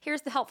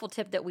here's the helpful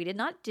tip that we did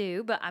not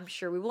do. But I'm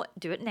sure we will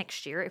do it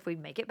next year if we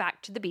make it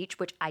back to the beach,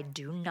 which I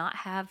just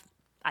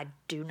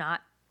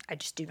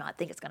do not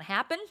think it's going to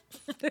happen.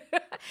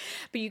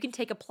 But you can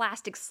take a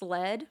plastic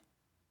sled,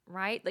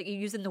 right, that you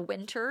use in the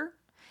winter,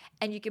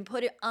 and you can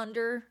put it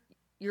under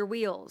your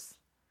wheels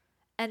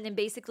and then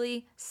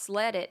basically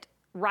sled it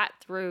right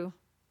through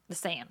the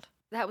sand.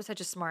 That was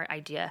such a smart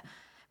idea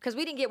because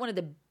we didn't get one of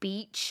the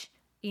beach,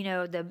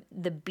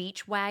 the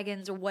beach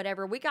wagons or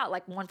whatever. We got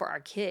like one for our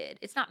kid.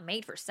 It's not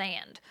made for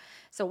sand.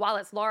 So while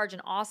it's large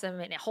and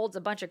awesome and it holds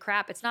a bunch of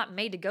crap, it's not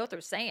made to go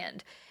through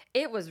sand.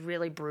 It was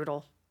really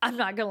brutal. I'm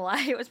not going to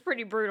lie. It was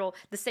pretty brutal.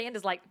 The sand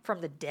is like from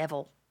the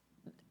devil.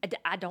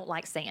 I don't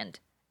like sand.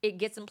 It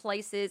gets in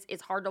places.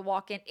 It's hard to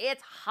walk in.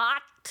 It's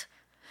hot.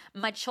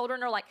 My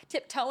children are like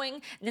tiptoeing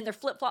and then their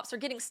flip-flops are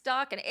getting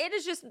stuck. And it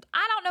is just,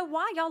 I don't know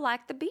why y'all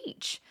like the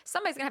beach.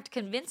 Somebody's going to have to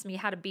convince me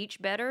how to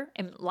beach better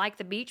and like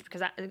the beach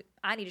because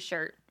I need a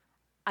shirt.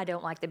 I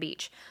don't like the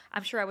beach.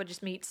 I'm sure I would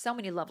just meet so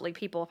many lovely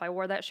people if I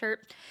wore that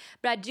shirt.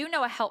 But I do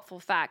know a helpful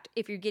fact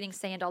if you're getting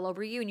sand all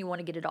over you and you want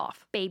to get it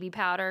off. Baby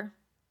powder.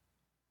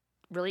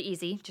 Really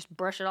easy. Just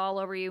brush it all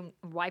over you,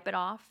 wipe it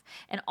off.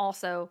 And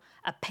also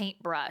a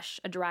paintbrush,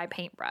 a dry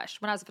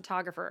paintbrush. When I was a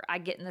photographer,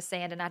 I'd get in the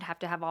sand and I'd have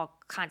to have all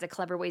kinds of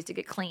clever ways to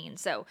get clean.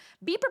 So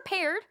be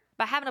prepared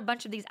by having a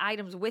bunch of these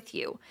items with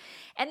you.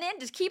 And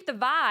then just keep the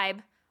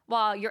vibe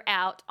while you're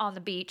out on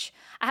the beach.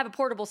 I have a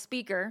portable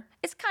speaker.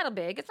 It's kind of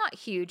big. It's not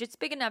huge. It's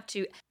big enough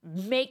to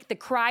make the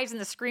cries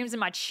and the screams of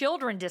my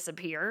children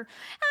disappear.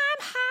 I'm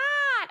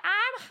hot.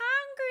 I'm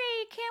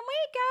hungry. Can we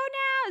go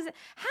now?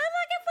 How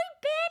long have we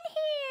been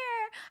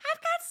here?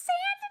 I've got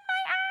sand in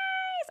my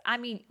eyes. I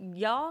mean,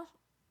 y'all.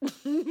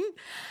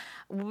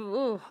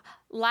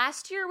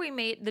 Last year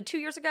 2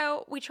 years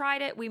ago, we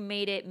tried it. We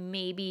made it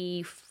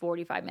maybe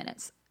 45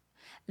 minutes.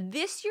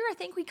 This year, I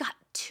think we got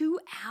 2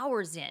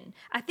 hours in.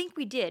 I think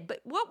we did.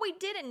 But what we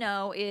didn't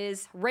know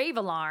is rave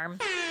alarm.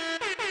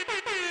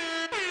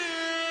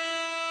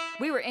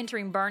 We were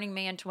entering Burning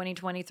Man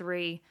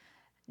 2023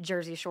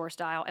 Jersey Shore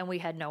style, and we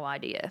had no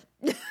idea.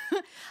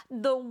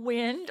 The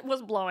wind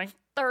was blowing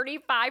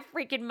 35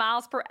 freaking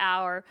miles per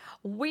hour.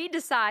 We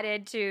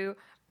decided to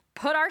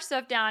put our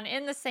stuff down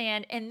in the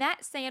sand, and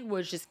that sand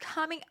was just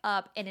coming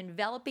up and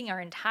enveloping our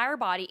entire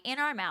body, in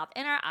our mouth,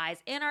 in our eyes,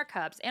 in our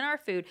cups, in our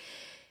food.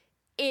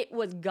 It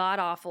was god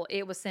awful.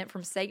 It was sent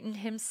from Satan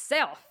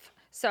himself.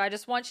 So I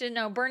just want you to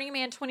know, Burning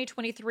Man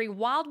 2023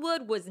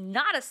 Wildwood was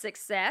not a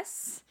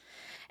success.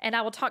 And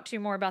I will talk to you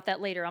more about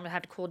that later. I'm going to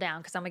have to cool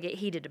down because I'm going to get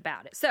heated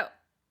about it. So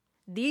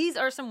these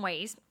are some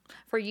ways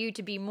for you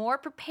to be more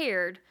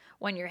prepared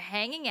when you're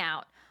hanging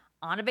out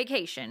on a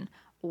vacation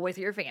with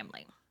your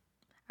family.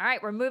 All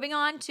right, we're moving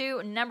on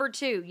to number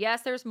 2.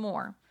 Yes, there's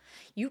more.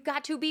 You've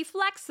got to be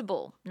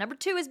flexible. Number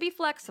 2 is be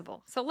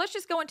flexible. So let's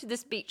just go into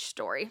this beach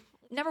story.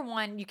 Number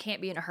 1, you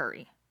can't be in a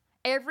hurry.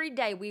 Every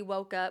day we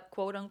woke up,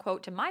 quote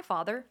unquote, to my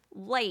father,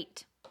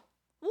 late.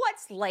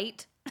 What's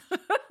late?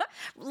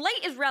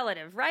 Late is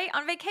relative, right?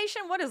 On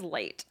vacation, what is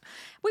late?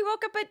 We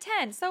woke up at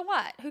 10. So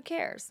what? Who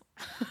cares?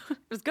 It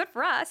was good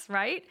for us,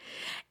 right?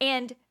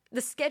 And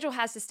the schedule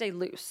has to stay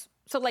loose.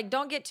 So like,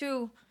 don't get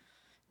too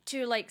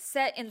like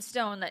set in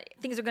stone that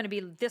things are going to be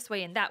this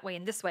way and that way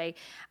and this way.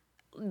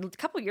 A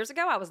couple of years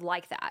ago, I was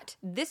like that.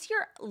 This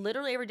year,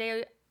 literally every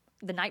day,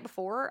 the night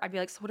before, I'd be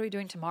like, so what are we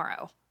doing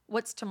tomorrow?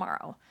 What's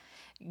tomorrow?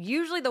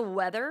 Usually the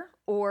weather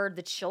or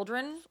the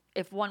children,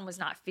 if one was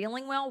not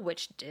feeling well,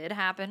 which did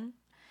happen,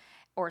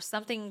 or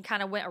something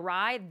kind of went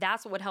awry,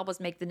 that's what would help us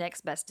make the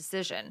next best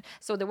decision.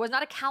 So there was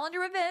not a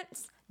calendar of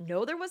events.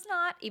 No, there was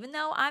not, even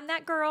though I'm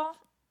that girl.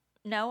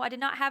 No, I did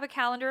not have a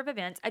calendar of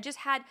events. I just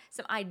had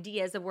some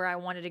ideas of where I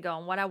wanted to go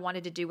and what I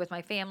wanted to do with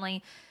my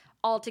family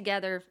all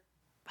together.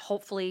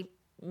 Hopefully,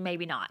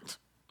 maybe not.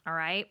 All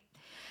right.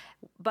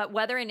 But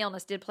weather and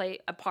illness did play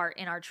a part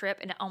in our trip,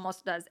 and it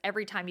almost does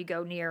every time you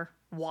go near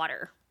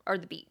water or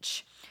the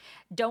beach.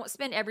 Don't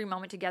spend every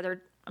moment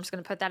together. I'm just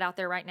going to put that out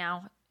there right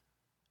now.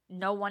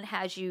 No one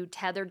has you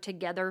tethered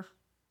together.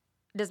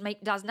 Does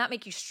not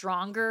make you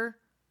stronger.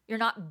 You're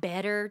not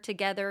better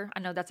together. I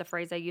know that's a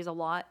phrase I use a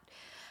lot,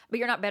 but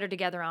you're not better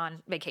together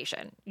on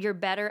vacation. You're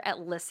better at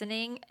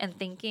listening and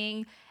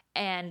thinking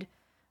and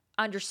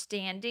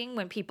understanding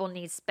when people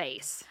need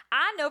space.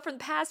 I know from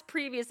past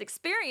previous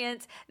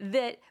experience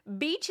that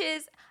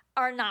beaches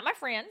are not my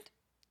friend.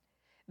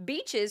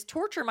 Beaches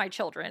torture my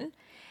children.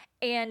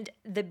 And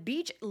the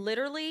beach,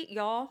 literally,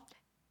 y'all,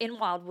 in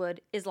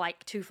Wildwood is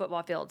like 2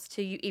 football fields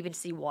till you even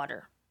see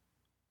water.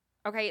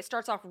 Okay, it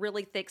starts off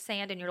really thick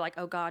sand and you're like,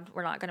 oh God,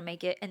 we're not going to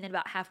make it. And then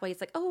about halfway,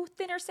 it's like, oh,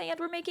 thinner sand,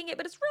 we're making it,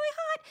 but it's really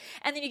hot.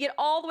 And then you get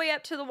all the way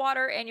up to the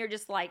water and you're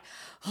just like,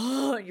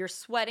 oh, you're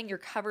sweating, you're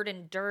covered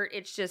in dirt.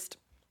 It's just,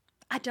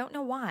 I don't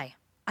know why.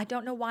 I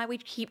don't know why we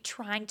keep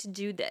trying to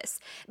do this.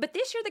 But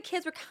this year, the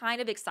kids were kind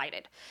of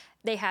excited.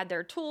 They had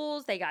their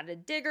tools. They got a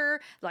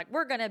digger. Like,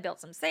 we're going to build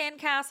some sand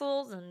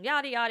castles and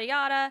yada, yada,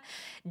 yada.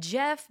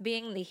 Jeff,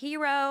 being the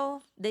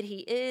hero that he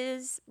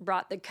is,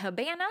 brought the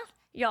cabana.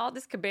 Y'all,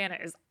 this cabana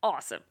is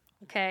awesome,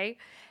 okay?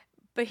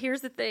 But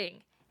here's the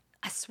thing.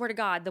 I swear to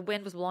God, the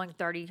wind was blowing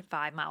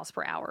 35 miles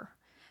per hour.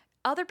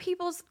 Other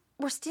people's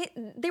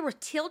they were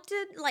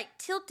tilted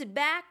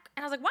back.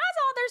 And I was like, why is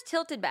all theirs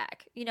tilted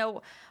back? You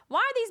know, why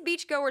are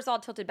these beachgoers all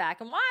tilted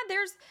back? And why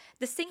there's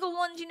the single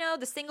ones, you know,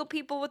 the single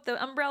people with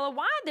the umbrella,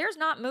 why theirs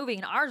not moving?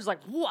 And ours is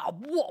like, whoa,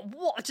 whoa,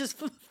 whoa, just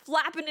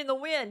flapping in the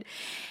wind.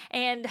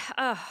 And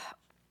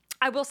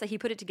I will say he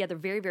put it together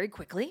very, very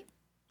quickly.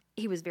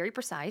 He was very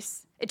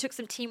precise. It took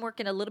some teamwork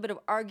and a little bit of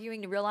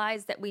arguing to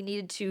realize that we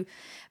needed to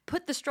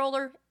put the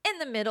stroller in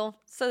the middle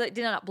so that it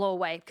did not blow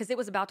away, because it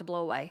was about to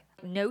blow away.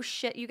 No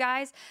shit, you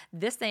guys.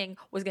 This thing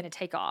was going to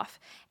take off.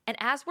 And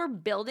as we're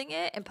building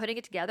it and putting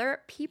it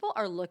together, people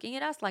are looking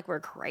at us like we're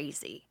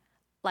crazy.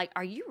 Like,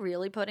 are you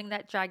really putting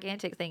that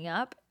gigantic thing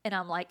up? And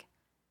I'm like,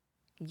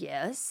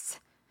 yes.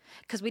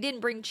 Because we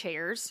didn't bring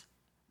chairs.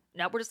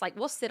 No, we're just like,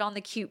 we'll sit on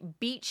the cute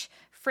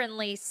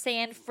beach-friendly,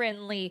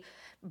 sand-friendly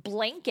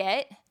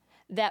blanket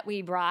that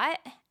we brought,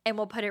 and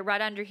we'll put it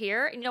right under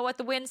here. And you know what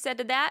the wind said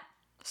to that?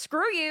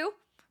 Screw you.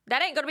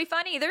 That ain't going to be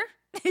fun either.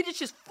 It's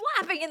just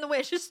flapping in the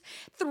wind, just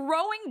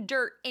throwing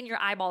dirt in your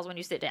eyeballs when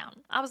you sit down.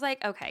 I was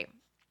like, okay,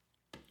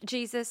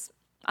 Jesus,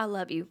 I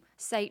love you.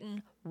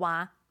 Satan,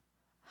 why?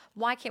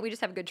 Why can't we just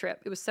have a good trip?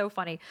 It was so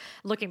funny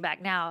looking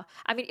back now.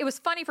 I mean, it was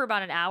funny for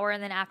about an hour,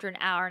 and then after an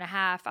hour and a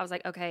half, I was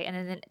like, okay.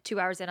 And then 2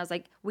 hours in, I was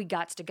like, we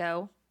got to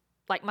go.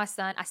 Like my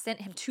son, I sent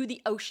him to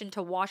the ocean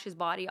to wash his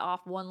body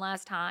off one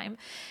last time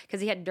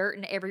because he had dirt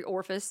in every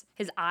orifice.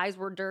 His eyes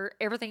were dirt.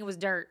 Everything was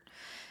dirt.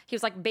 He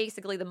was like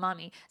basically the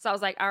mummy. So I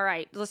was like, all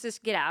right, let's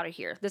just get out of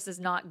here. This is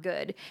not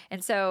good.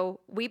 And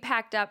so we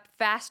packed up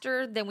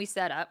faster than we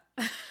set up.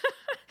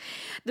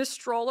 The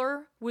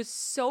stroller was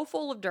so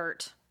full of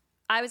dirt.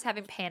 I was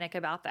having panic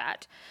about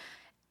that.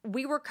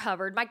 We were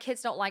covered. My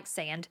kids don't like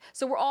sand.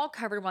 So we're all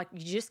covered. We're like,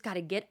 you just got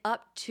to get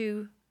up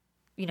to,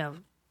 you know,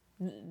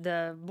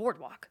 the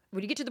boardwalk.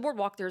 When you get to the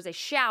boardwalk, there's a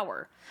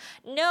shower.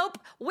 Nope.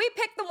 We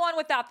picked the one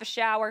without the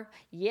shower.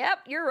 Yep,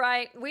 you're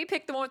right. We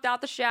picked the one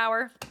without the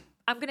shower.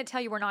 I'm going to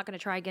tell you we're not going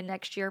to try again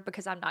next year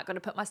because I'm not going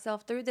to put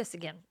myself through this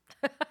again.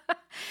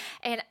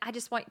 And I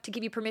just want to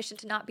give you permission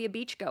to not be a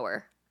beach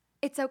goer.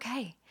 It's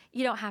okay.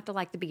 You don't have to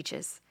like the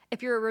beaches.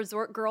 If you're a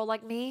resort girl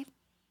like me,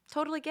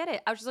 totally get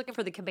it. I was just looking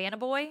for the cabana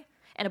boy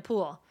and a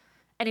pool,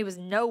 and he was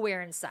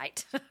nowhere in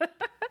sight.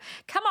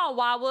 Come on,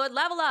 Wildwood,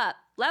 level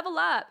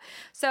up.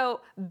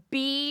 So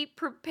be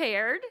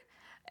prepared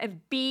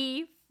and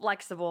be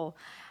flexible.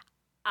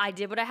 I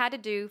did what I had to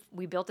do.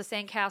 We built the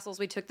sandcastles.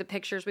 We took the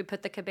pictures. We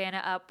put the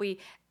cabana up. We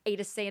ate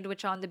a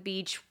sandwich on the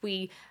beach.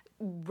 We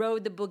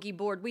rode the boogie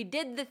board. We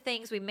did the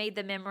things. We made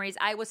the memories.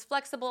 I was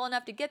flexible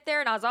enough to get there,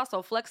 and I was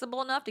also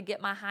flexible enough to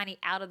get my hiney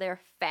out of there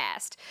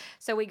fast.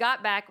 So we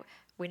got back.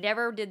 We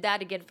never did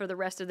that again for the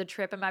rest of the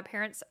trip. And my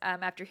parents,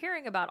 after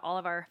hearing about all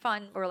of our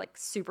fun, were like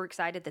super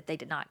excited that they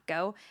did not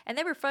go. And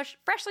they were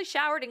freshly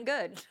showered and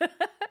good.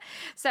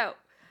 So,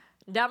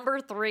 number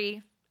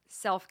 3,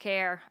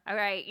 self-care. All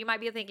right, you might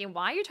be thinking,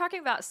 why are you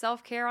talking about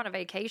self-care on a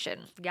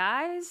vacation?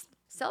 Guys,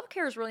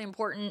 self-care is really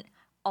important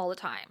all the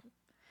time.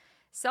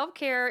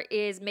 Self-care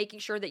is making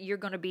sure that you're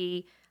going to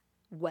be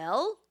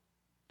well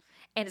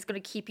and it's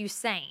going to keep you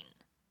sane.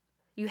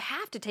 You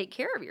have to take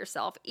care of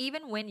yourself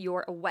even when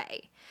you're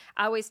away.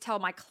 I always tell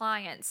my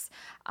clients,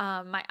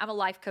 I'm a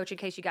life coach in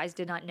case you guys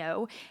did not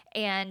know,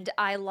 and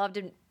I love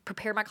to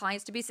prepare my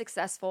clients to be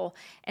successful.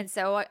 And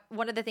so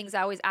one of the things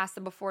I always ask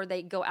them before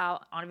they go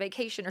out on a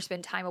vacation or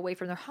spend time away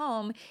from their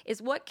home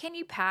is, what can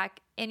you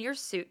pack in your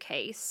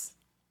suitcase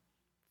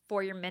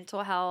for your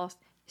mental health,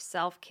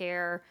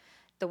 self-care,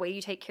 the way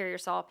you take care of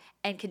yourself,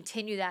 and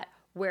continue that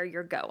where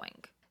you're going.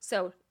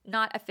 So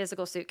not a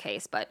physical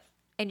suitcase, but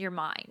in your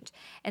mind.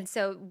 And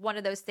so one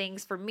of those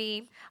things for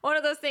me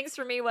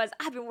was,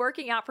 I've been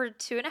working out for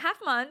 2.5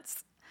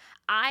 months.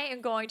 I am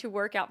going to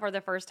work out for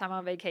the first time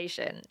on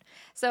vacation.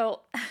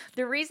 So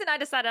the reason I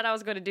decided I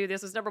was going to do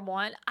this was, number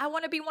 1, I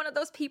want to be one of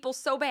those people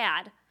so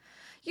bad.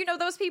 You know,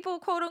 those people,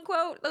 quote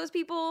unquote, those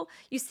people,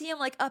 you see them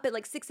like up at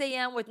like 6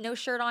 a.m. with no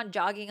shirt on,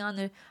 jogging on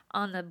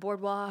the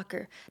boardwalk,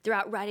 or they're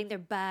out riding their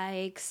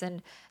bikes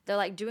and they're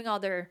like doing all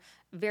their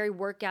very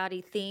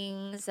workouty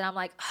things. And I'm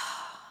like,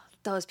 oh,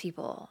 those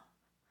people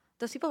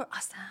are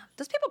awesome.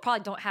 Those people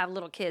probably don't have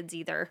little kids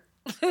either.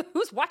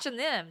 Who's watching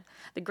them?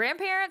 The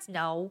grandparents?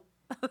 No.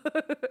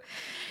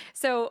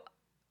 So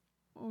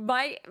in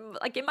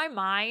my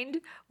mind,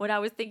 when I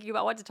was thinking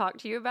about what to talk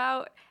to you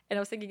about, and I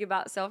was thinking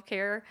about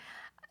self-care,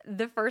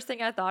 the first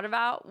thing I thought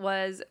about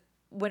was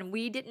when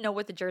we didn't know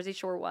what the Jersey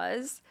Shore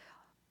was.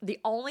 The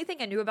only thing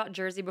I knew about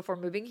Jersey before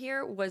moving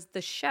here was the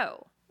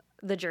show,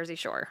 The Jersey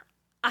Shore.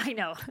 I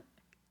know.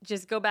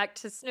 Just go back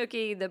to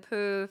Snooki, the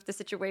poof, the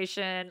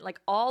situation, like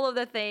all of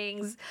the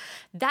things.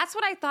 That's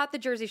what I thought the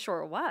Jersey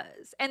Shore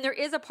was. And there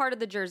is a part of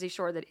the Jersey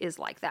Shore that is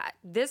like that.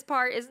 This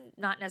part is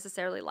not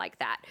necessarily like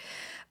that.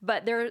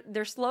 But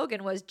their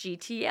slogan was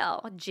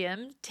GTL,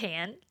 Gym,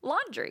 Tan,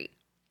 Laundry.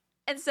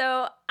 And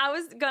so I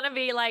was going to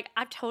be like,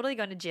 I'm totally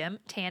going to gym,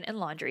 tan, and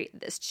laundry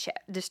this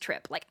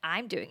trip. Like,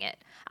 I'm doing it.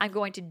 I'm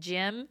going to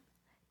gym,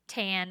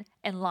 tan,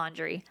 and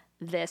laundry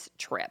this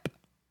trip.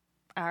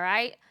 All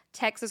right?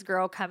 Texas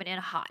girl coming in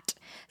hot.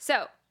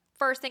 So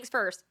first things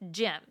first,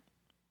 gym.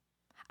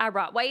 I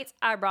brought weights.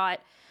 I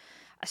brought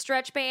a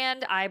stretch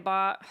band. I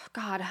bought,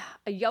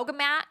 a yoga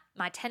mat,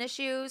 my tennis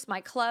shoes,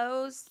 my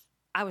clothes.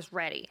 I was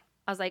ready.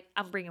 I was like,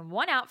 I'm bringing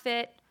one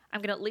outfit.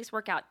 I'm going to at least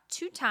work out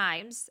 2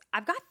 times.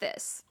 I've got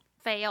this.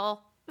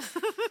 Fail.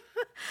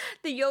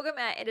 The yoga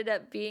mat ended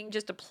up being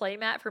just a play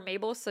mat for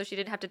Mabel, so she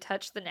didn't have to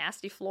touch the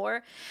nasty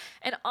floor.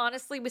 And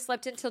honestly, we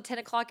slept until 10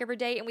 o'clock every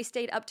day, and we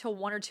stayed up till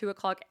 1 or 2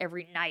 o'clock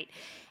every night.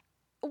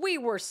 We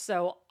were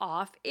so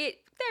off.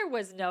 There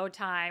was no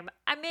time.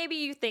 Maybe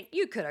you think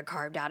you could have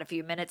carved out a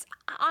few minutes.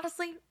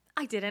 Honestly,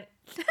 I didn't.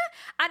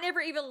 I never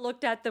even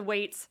looked at the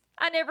weights.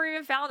 I never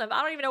even found them.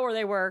 I don't even know where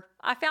they were.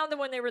 I found them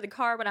when they were in the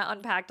car when I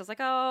unpacked. I was like,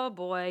 oh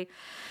boy,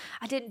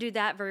 I didn't do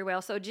that very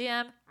well. So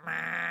gym,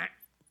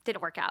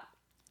 didn't work out.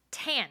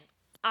 Tan.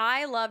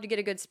 I love to get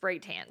a good spray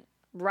tan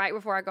right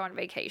before I go on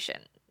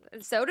vacation.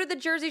 And so do the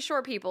Jersey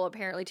Shore people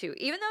apparently too,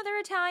 even though they're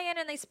Italian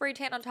and they spray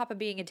tan on top of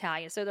being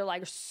Italian. So they're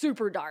like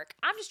super dark.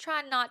 I'm just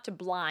trying not to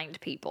blind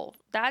people.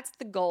 That's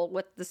the goal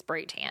with the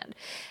spray tan.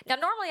 Now,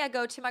 normally I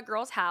go to my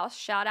girl's house.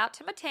 Shout out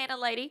to my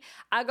tanning lady.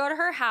 I go to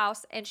her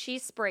house and she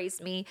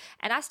sprays me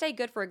and I stay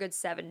good for a good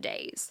 7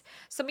 days.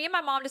 So me and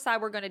my mom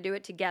decide we're going to do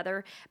it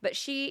together, but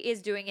she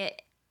is doing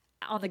it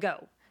on the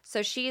go.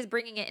 So she is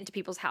bringing it into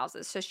people's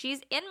houses. So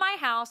she's in my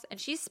house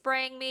and she's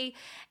spraying me.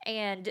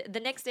 And the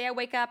next day I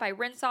wake up, I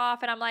rinse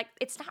off and I'm like,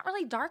 it's not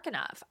really dark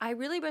enough. I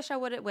really wish I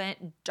would have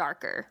went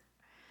darker.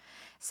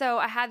 So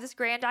I had this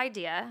grand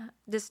idea,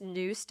 this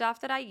new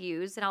stuff that I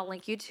use, and I'll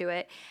link you to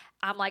it.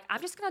 I'm like,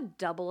 I'm just going to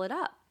double it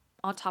up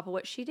on top of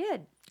what she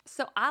did.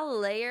 So I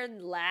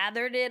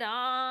lathered it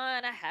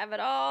on. I have it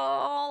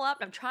all up.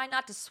 I'm trying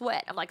not to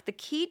sweat. I'm like, the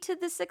key to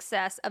the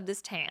success of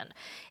this tan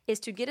is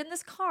to get in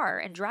this car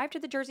and drive to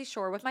the Jersey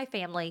Shore with my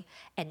family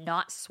and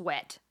not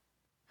sweat.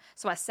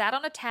 So I sat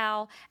on a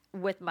towel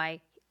with my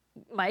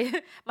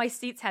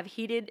seats have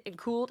heated and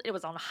cooled. It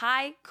was on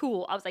high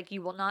cool. I was like,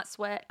 you will not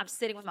sweat. I'm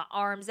sitting with my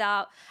arms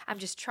out. I'm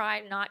just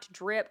trying not to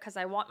drip because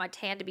I want my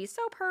tan to be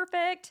so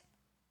perfect.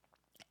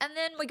 And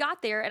then we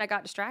got there and I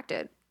got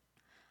distracted.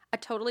 I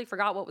totally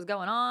forgot what was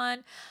going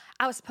on.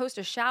 I was supposed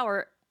to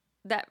shower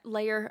that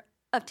layer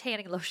of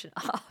tanning lotion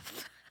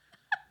off.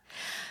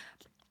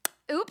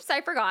 Oops,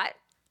 I forgot.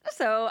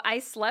 So I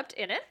slept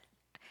in it.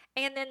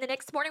 And then the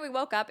next morning we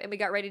woke up and we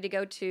got ready to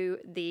go to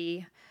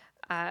the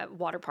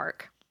water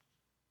park.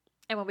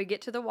 And when we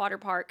get to the water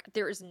park,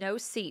 there is no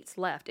seats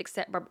left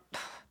except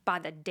by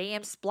the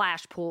damn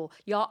splash pool.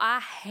 Y'all, I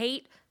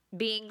hate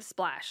being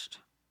splashed.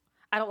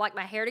 I don't like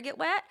my hair to get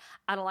wet.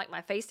 I don't like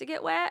my face to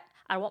get wet.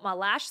 I don't want my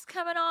lashes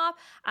coming off.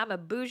 I'm a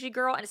bougie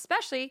girl. And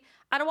especially,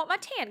 I don't want my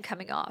tan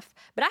coming off.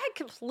 But I had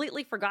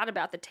completely forgot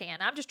about the tan.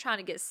 I'm just trying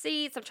to get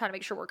seats. I'm trying to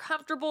make sure we're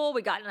comfortable.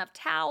 We got enough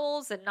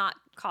towels and not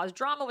cause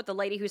drama with the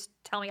lady who's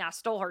telling me I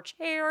stole her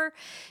chair.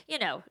 You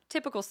know,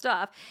 typical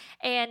stuff.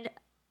 And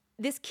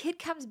this kid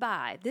comes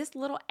by, this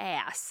little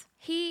ass.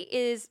 He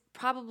is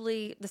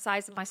probably the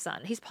size of my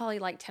son. He's probably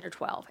like 10 or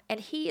 12. And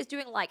he is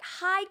doing like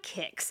high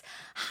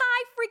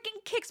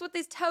freaking kicks with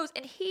his toes.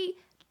 And he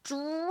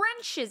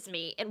drenches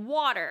me in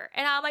water.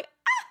 And I'm like,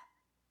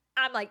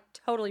 ah! I'm like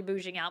totally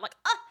bouging out. I'm like,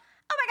 ah!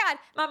 Oh my God.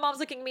 My mom's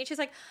looking at me and she's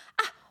like,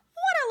 ah,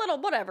 what a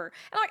little whatever.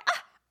 And I'm like,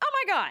 ah, oh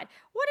my God,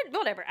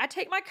 whatever. I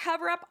take my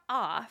cover up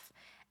off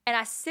and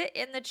I sit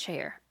in the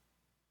chair.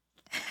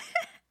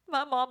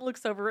 My mom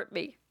looks over at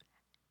me.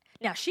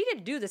 Now, she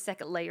didn't do the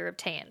second layer of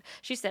tan.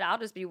 She said, I'll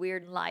just be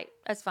weird and light.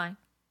 That's fine.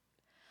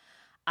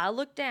 I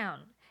look down,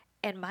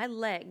 and my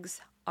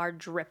legs are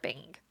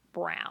dripping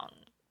brown.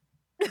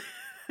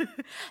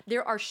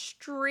 There are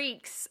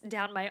streaks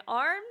down my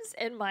arms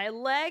and my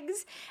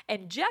legs,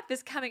 and Jeff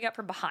is coming up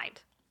from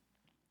behind.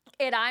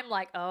 And I'm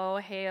like, oh,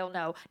 hell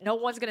no. No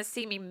one's going to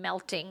see me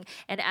melting.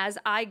 And as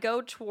I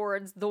go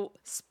towards the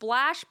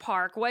splash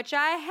park, which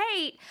I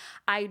hate,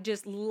 I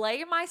just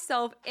lay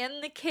myself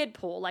in the kid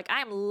pool. Like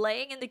I'm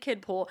laying in the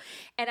kid pool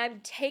and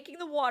I'm taking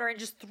the water and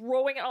just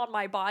throwing it on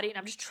my body. And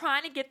I'm just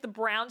trying to get the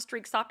brown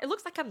streaks off. It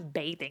looks like I'm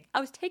bathing. I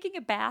was taking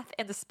a bath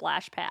in the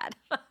splash pad.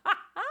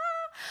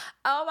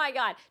 Oh my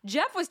God.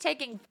 Jeff was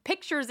taking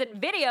pictures and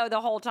video the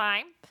whole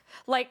time.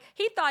 Like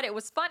he thought it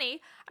was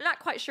funny. I'm not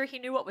quite sure he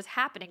knew what was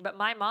happening, but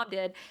my mom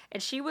did.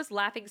 And she was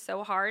laughing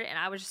so hard and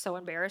I was just so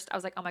embarrassed. I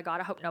was like, oh my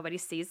God, I hope nobody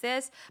sees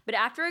this. But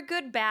after a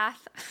good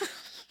bath,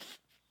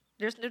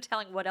 there's no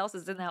telling what else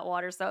is in that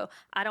water. So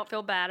I don't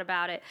feel bad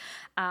about it.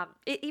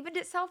 It evened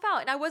itself out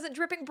and I wasn't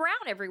dripping brown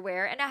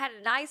everywhere. And I had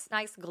a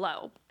nice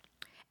glow.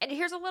 And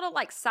here's a little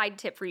like side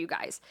tip for you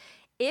guys.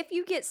 If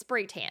you get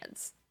spray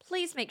tans,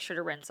 please make sure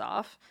to rinse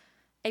off.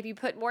 If you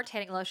put more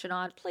tanning lotion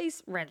on,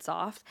 please rinse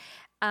off.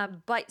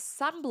 But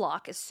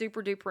sunblock is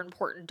super duper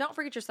important. Don't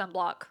forget your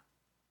sunblock.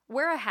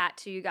 Wear a hat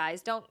too, you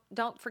guys.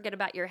 Don't forget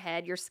about your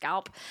head, your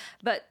scalp.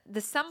 But the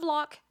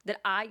sunblock that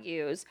I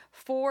use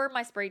for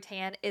my spray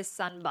tan is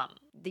Sunbum.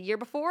 The year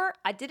before,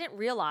 I didn't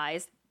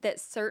realize that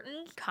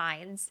certain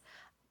kinds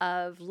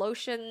of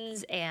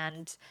lotions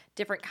and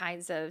different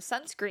kinds of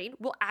sunscreen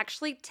will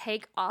actually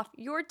take off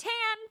your tan.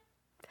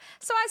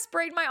 So I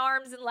sprayed my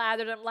arms and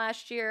lathered them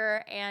last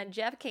year, and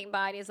Jeff came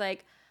by and he's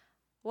like,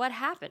 what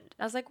happened?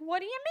 I was like,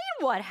 what do you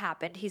mean what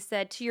happened? He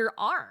said, to your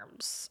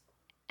arms.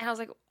 And I was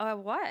like,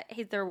 what?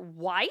 They're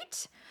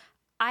white?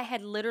 I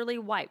had literally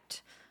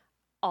wiped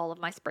all of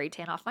my spray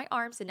tan off my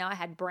arms, and now I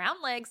had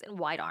brown legs and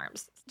white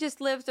arms.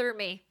 Just live through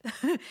me.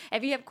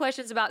 If you have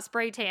questions about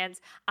spray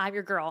tans, I'm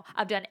your girl.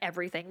 I've done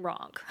everything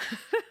wrong.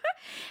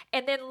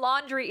 And then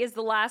laundry is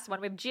the last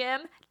one. We have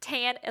gym,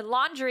 tan, and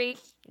laundry,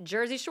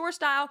 Jersey Shore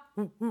style.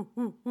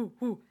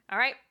 All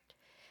right.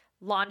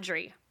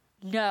 Laundry.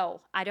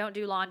 No, I don't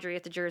do laundry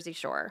at the Jersey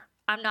Shore.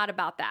 I'm not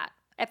about that.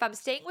 If I'm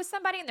staying with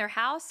somebody in their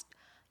house,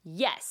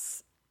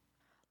 yes.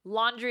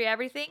 Laundry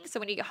everything, so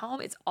when you get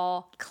home, it's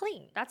all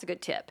clean. That's a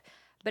good tip.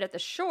 But at the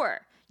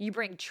shore, you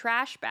bring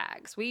trash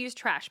bags. We use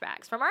trash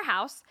bags from our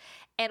house,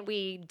 and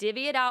we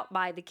divvy it out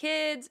by the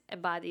kids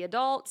and by the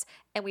adults,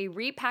 and we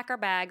repack our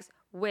bags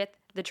with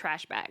the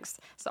trash bags.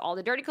 So all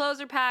the dirty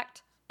clothes are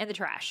packed in the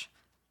trash.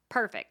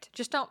 Perfect.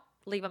 Just don't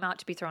leave them out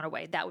to be thrown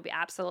away. That would be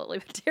absolutely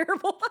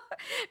terrible.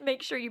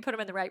 Make sure you put them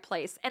in the right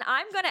place. And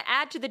I'm going to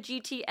add to the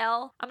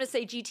GTL, I'm going to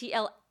say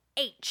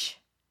GTLH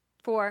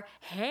for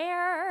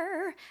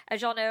hair.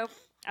 As y'all know,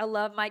 I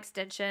love my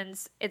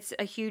extensions. It's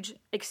a huge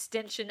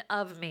extension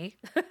of me.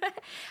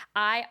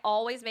 I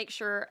always make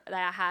sure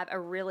that I have a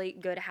really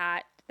good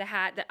hat. The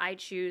hat that I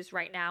choose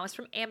right now is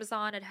from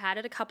Amazon. I've had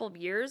it a couple of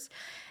years.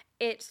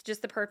 It's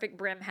just the perfect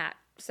brim hat.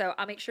 So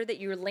I'll make sure that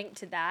you're linked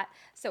to that.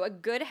 So a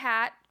good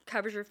hat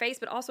covers your face,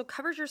 but also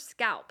covers your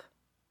scalp.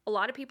 A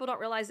lot of people don't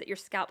realize that your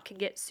scalp can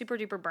get super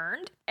duper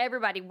burned.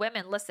 Everybody,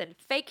 women, listen,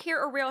 fake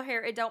hair or real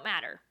hair, it don't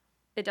matter.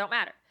 It don't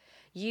matter.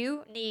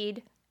 You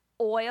need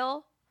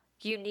oil.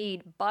 You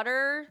need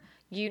butter.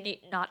 You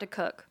need not to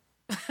cook.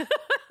 I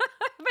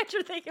bet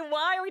you're thinking,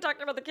 why are we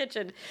talking about the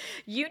kitchen?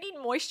 You need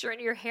moisture in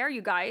your hair,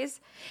 you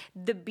guys.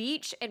 The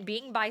beach and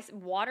being by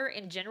water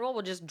in general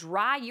will just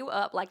dry you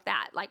up like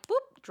that. Like,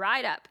 boop,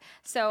 dried up.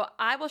 So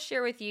I will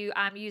share with you,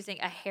 I'm using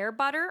a hair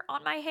butter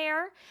on my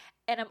hair.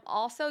 And I'm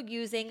also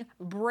using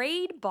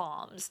braid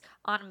balms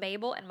on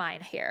Mabel and my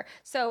hair.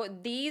 So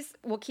these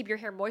will keep your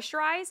hair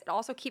moisturized. It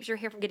also keeps your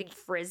hair from getting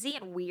frizzy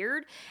and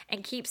weird,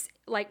 and keeps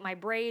like my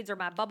braids or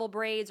my bubble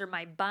braids or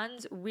my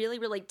buns really,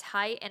 really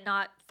tight and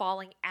not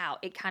falling out.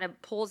 It kind of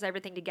pulls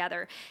everything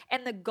together.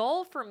 And the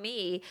goal for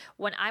me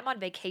when I'm on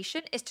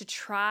vacation is to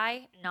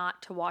try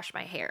not to wash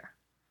my hair.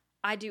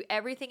 I do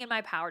everything in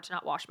my power to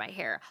not wash my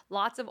hair.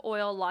 Lots of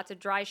oil, lots of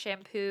dry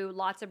shampoo,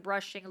 lots of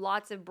brushing,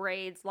 lots of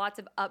braids, lots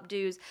of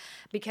updos,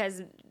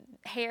 because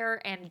hair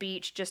and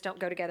beach just don't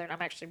go together, and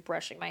I'm actually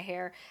brushing my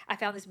hair. I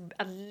found this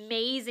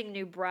amazing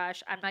new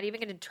brush. I'm not even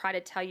going to try to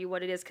tell you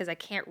what it is because I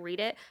can't read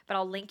it, but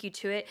I'll link you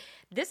to it.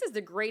 This is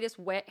the greatest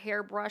wet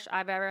hair brush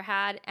I've ever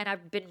had, and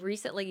I've been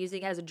recently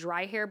using it as a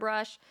dry hair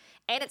brush.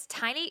 And it's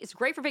tiny. It's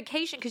great for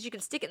vacation because you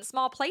can stick it in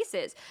small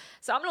places.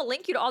 So I'm going to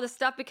link you to all this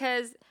stuff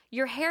because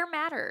your hair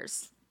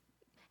matters.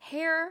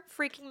 Hair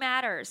freaking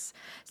matters.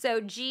 So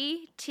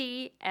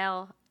GTLH.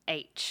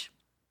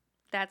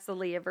 That's the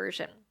Leah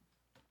version.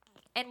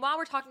 And while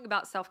we're talking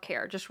about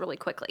self-care, just really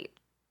quickly,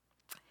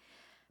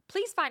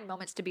 please find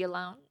moments to be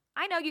alone.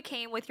 I know you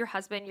came with your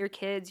husband, your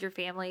kids, your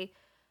family.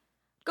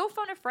 Go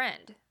phone a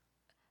friend.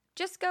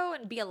 Just go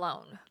and be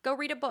alone. Go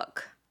read a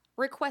book.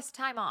 Request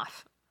time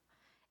off.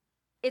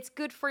 It's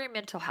good for your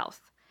mental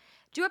health.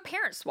 Do a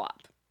parent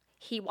swap.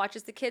 He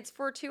watches the kids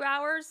for 2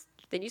 hours,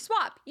 then you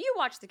swap. You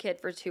watch the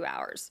kid for 2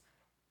 hours.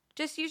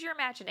 Just use your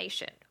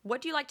imagination. What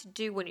do you like to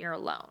do when you're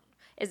alone?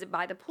 Is it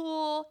by the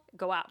pool?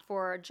 Go out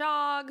for a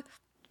jog?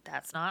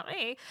 That's not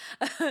me.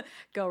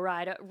 Go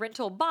ride a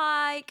rental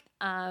bike.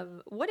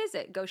 What is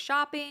it? Go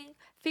shopping.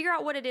 Figure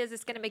out what it is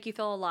that's going to make you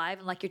feel alive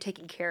and like you're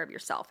taking care of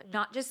yourself, and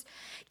not just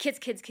kids,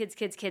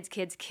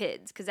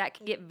 because that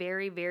can get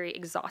very, very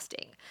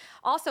exhausting.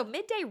 Also,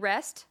 midday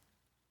rest.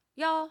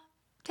 Y'all,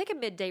 take a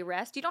midday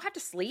rest. You don't have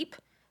to sleep.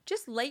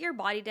 Just lay your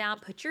body down,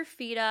 put your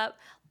feet up,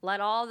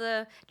 let all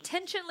the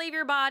tension leave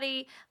your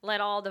body,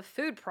 let all the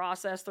food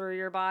process through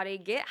your body,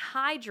 get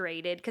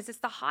hydrated because it's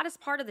the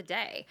hottest part of the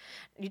day.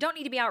 You don't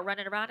need to be out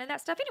running around and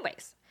that stuff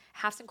anyways.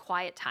 Have some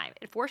quiet time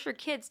and force your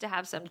kids to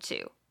have some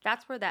too.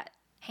 That's where that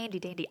handy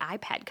dandy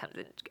iPad comes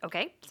in,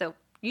 okay? So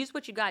use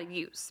what you got to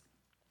use.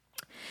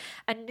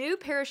 A new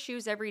pair of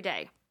shoes every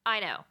day. I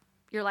know.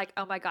 You're like,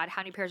 oh my God,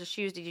 how many pairs of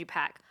shoes did you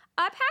pack?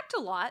 I packed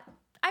a lot.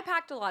 I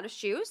packed a lot of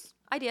shoes.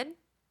 I did.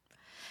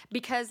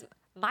 Because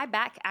my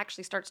back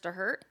actually starts to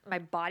hurt. My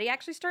body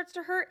actually starts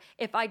to hurt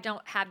if I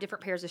don't have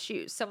different pairs of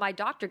shoes. So my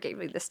doctor gave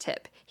me this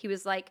tip. He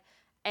was like,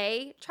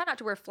 try not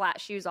to wear flat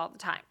shoes all the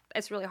time.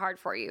 It's really hard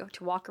for you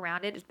to walk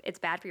around it. It's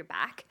bad for your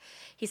back.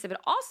 He said, but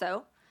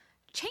also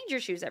change your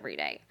shoes every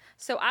day.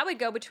 So I would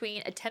go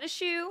between a tennis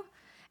shoe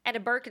and a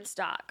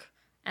Birkenstock,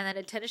 and then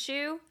a tennis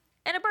shoe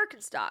and a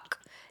Birkenstock.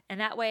 And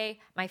that way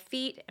my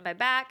feet and my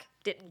back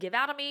didn't give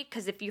out on me,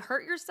 because if you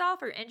hurt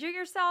yourself or injure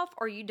yourself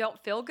or you don't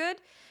feel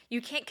good,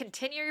 you can't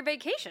continue your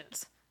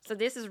vacations. So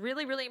this is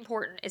really, really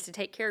important, is to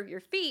take care of your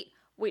feet,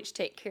 which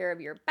take care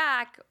of your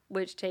back,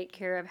 which take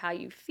care of how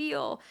you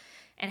feel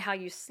and how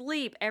you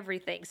sleep,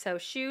 everything. So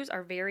shoes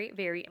are very,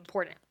 very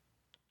important.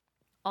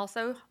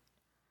 Also,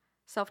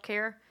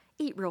 self-care,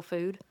 eat real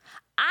food.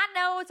 I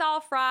know it's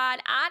all fried.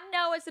 I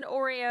know it's an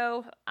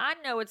Oreo. I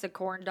know it's a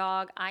corn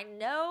dog. I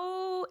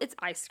know it's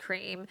ice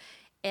cream.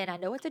 And I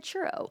know it's a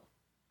churro.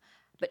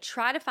 But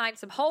try to find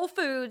some whole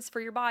foods for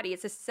your body.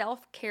 It's a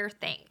self-care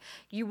thing.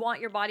 You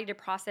want your body to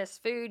process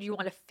food. You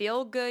want to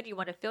feel good. You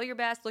want to feel your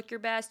best, look your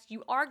best.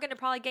 You are going to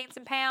probably gain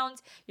some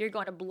pounds. You're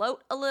going to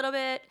bloat a little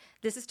bit.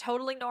 This is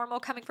totally normal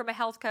coming from a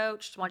health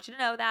coach. Just want you to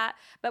know that.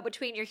 But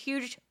between your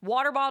huge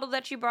water bottle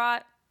that you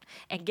brought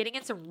and getting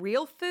in some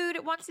real food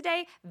at once a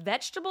day,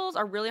 vegetables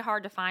are really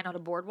hard to find on a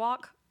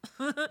boardwalk.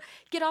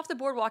 Get off the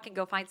boardwalk and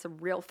go find some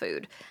real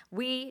food.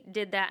 We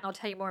did that, and I'll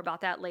tell you more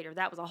about that later.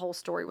 That was a whole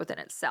story within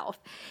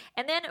itself.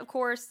 And then, of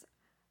course,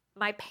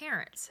 my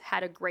parents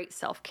had a great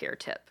self-care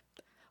tip.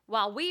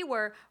 While we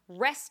were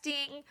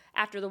resting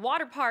after the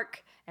water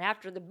park and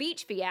after the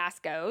beach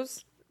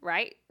fiascos,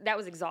 right? That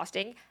was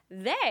exhausting.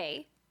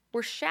 They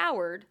were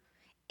showered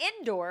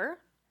indoor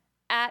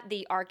at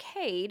the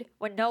arcade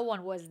when no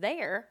one was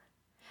there,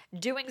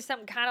 doing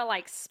some kind of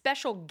like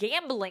special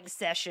gambling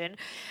session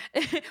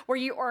where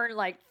you earn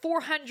like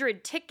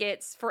 400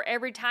 tickets for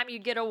every time you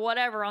get a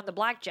whatever on the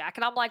blackjack.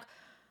 And I'm like,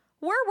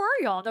 where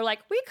were y'all? And they're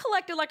like, we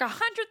collected like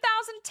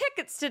 100,000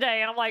 tickets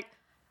today. And I'm like,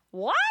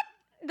 what?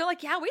 And they're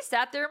like, yeah, we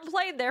sat there and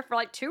played there for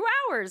like 2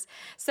 hours.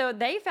 So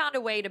they found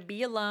a way to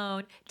be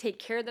alone, take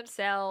care of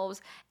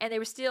themselves, and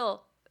they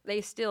still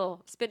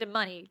spending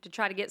money to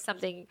try to get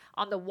something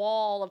on the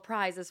wall of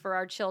prizes for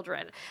our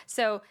children.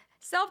 So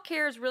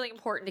self-care is really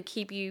important to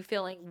keep you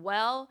feeling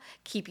well,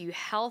 keep you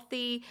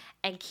healthy,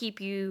 and keep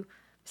you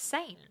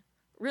sane,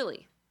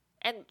 really.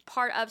 And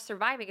part of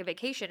surviving a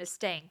vacation is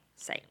staying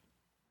sane.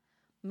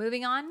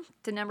 Moving on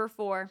to number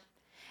 4,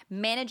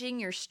 managing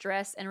your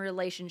stress and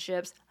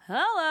relationships.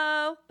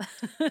 Hello.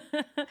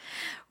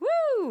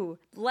 Woo.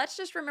 Let's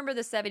just remember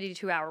the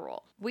 72-hour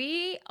rule.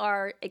 We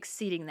are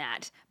exceeding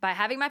that by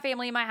having my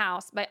family in my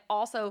house, by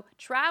also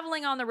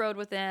traveling on the road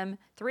with them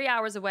 3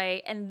 hours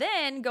away, and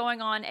then going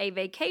on a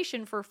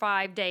vacation for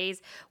 5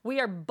 days.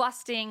 We are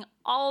busting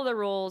all the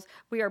rules.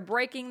 We are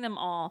breaking them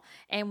all,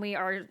 and we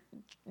are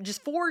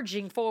just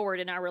forging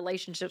forward in our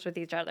relationships with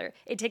each other.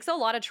 It takes a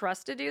lot of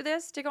trust to do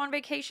this, to go on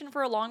vacation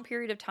for a long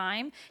period of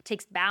time. It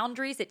takes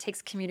boundaries. It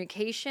takes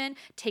communication.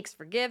 It takes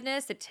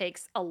forgiveness. It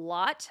takes a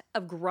lot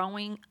of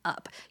growing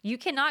up. You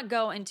cannot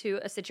go into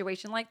a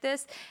situation like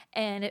this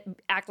and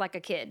act like a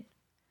kid.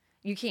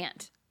 You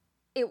can't.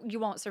 You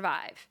won't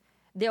survive.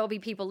 There'll be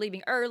people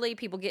leaving early,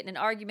 people getting in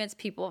arguments,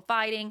 people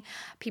fighting,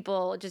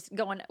 people just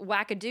going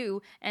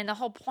wackadoo. And the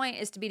whole point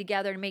is to be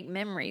together and make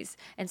memories.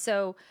 And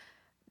so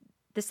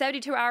the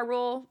 72-hour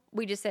rule,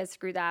 we just said,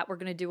 screw that. We're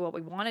going to do what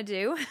we want to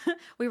do.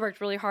 We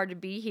worked really hard to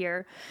be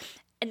here.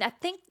 And I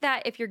think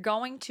that if you're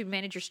going to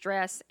manage your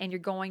stress and you're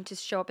going to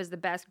show up as the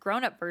best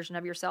grown-up version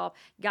of yourself,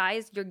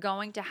 guys, you're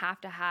going to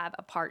have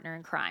a partner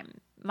in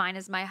crime. Mine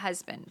is my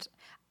husband.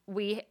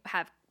 We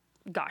have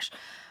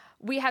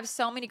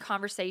so many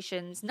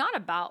conversations, not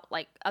about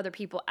like other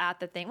people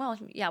at the thing. Well,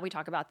 yeah, we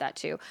talk about that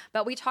too.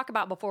 But we talk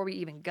about before we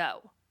even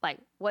go. Like,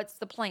 what's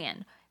the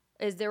plan?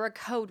 Is there a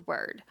code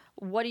word?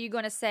 What are you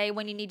going to say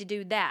when you need to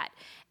do that?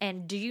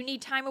 And do you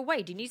need time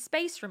away? Do you need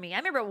space from me? I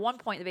remember at one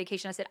point in the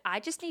vacation, I said,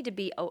 I just need to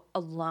be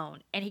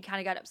alone. And he kind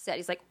of got upset.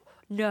 He's like,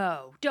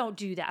 no, don't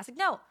do that. I was like,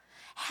 no,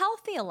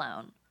 healthy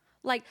alone.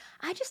 Like,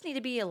 I just need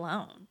to be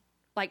alone,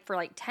 like for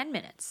like 10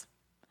 minutes.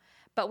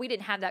 But we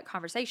didn't have that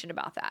conversation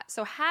about that.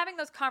 So having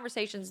those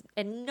conversations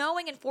and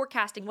knowing and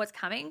forecasting what's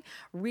coming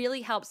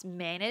really helps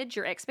manage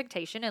your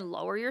expectation and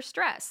lower your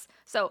stress.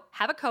 So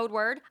have a code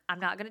word. I'm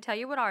not going to tell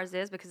you what ours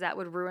is because that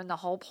would ruin the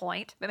whole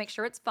point. But make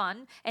sure it's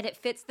fun and it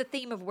fits the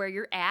theme of where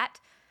you're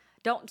at.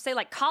 Don't say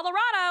like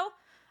Colorado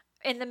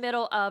in the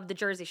middle of the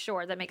Jersey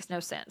Shore. That makes no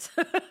sense.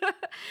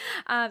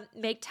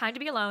 Make time to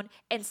be alone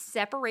and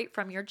separate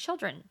from your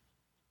children.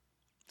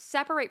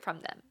 Separate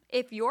from them.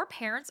 If your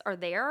parents are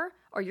there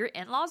or your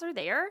in-laws are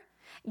there,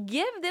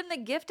 give them the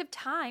gift of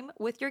time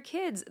with your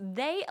kids.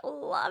 They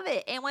love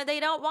it. And when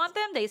they don't want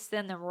them, they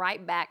send them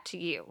right back to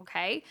you,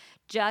 okay?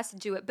 Just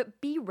do it.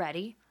 But be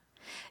ready.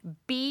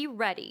 Be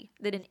ready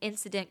that an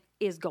incident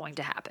is going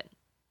to happen.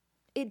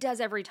 It does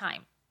every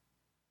time.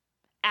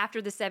 After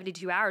the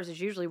 72 hours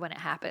is usually when it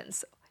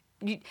happens.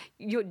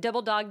 You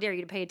double dog dare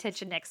you to pay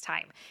attention next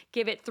time.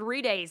 Give it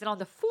 3 days. And on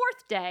the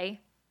 4th day,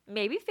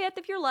 maybe 5th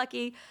if you're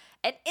lucky,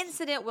 an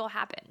incident will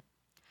happen.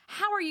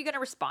 How are you going to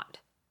respond?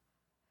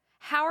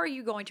 How are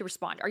you going to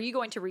respond? Are you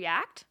going to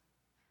react?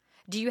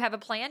 Do you have a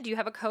plan? Do you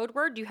have a code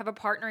word? Do you have a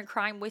partner in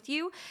crime with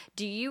you?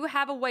 Do you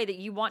have a way that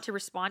you want to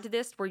respond to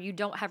this where you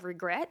don't have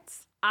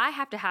regrets? I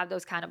have to have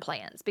those kind of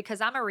plans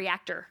because I'm a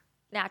reactor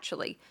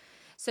naturally.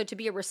 So to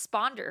be a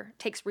responder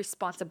takes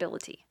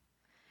responsibility.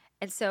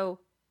 And so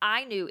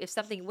I knew if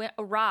something went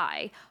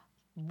awry,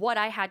 what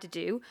I had to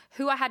do,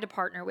 who I had to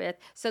partner with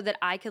so that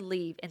I could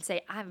leave and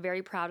say, I'm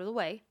very proud of the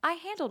way I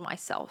handled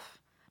myself.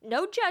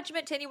 No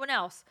judgment to anyone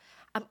else.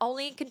 I'm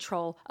only in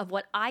control of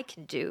what I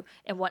can do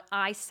and what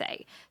I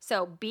say.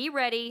 So be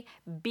ready,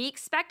 be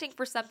expecting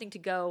for something to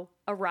go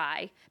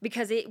awry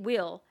because it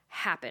will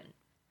happen.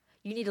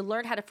 You need to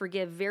learn how to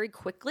forgive very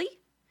quickly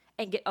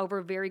and get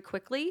over very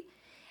quickly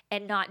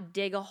and not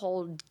dig a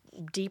hole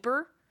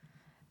deeper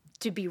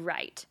to be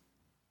right.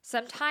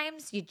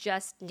 Sometimes you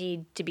just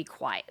need to be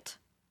quiet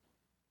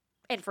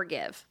and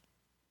forgive.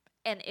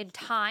 And in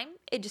time,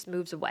 it just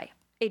moves away.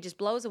 It just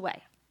blows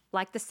away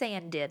like the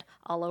sand did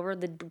all over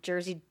the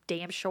Jersey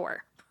damn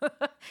shore.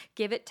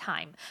 Give it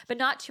time, but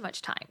not too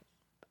much time.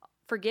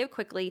 Forgive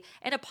quickly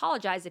and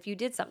apologize if you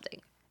did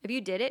something. If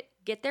you did it,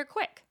 get there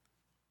quick.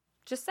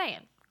 Just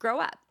saying, grow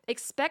up.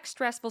 Expect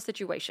stressful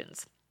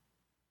situations.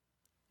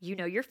 You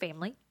know your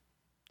family.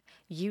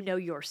 You know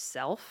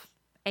yourself.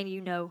 And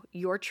you know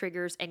your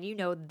triggers and you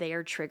know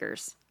their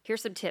triggers.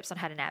 Here's some tips on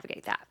how to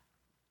navigate that.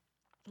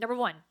 Number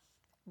 1,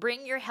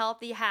 bring your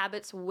healthy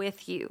habits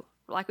with you,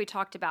 like we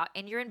talked about,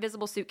 in your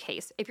invisible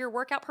suitcase. If you're a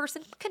workout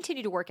person,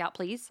 continue to work out,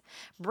 please.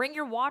 Bring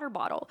your water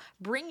bottle.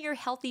 Bring your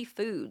healthy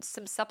foods,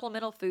 some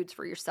supplemental foods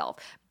for yourself.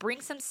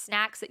 Bring some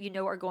snacks that you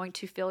know are going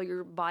to fill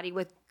your body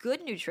with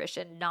good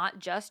nutrition, not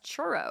just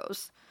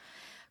churros.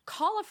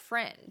 Call a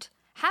friend.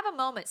 Have a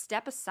moment.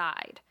 Step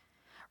aside.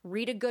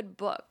 Read a good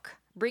book.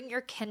 Bring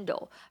your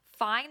Kindle.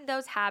 Find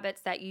those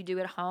habits that you do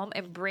at home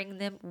and bring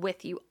them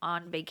with you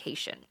on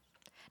vacation.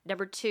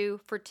 Number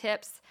 2, for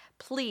tips,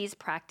 please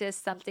practice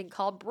something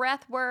called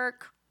breath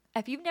work.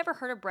 If you've never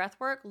heard of breath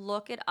work,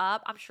 look it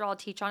up. I'm sure I'll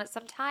teach on it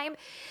sometime.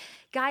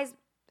 Guys,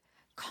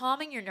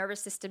 calming your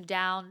nervous system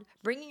down,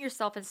 bringing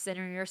yourself and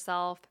centering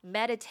yourself,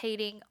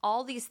 meditating,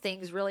 all these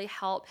things really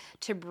help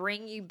to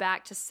bring you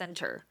back to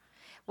center.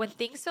 When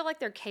things feel like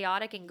they're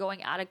chaotic and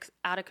going out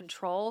of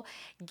control,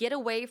 get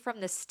away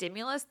from the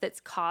stimulus that's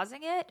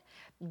causing it.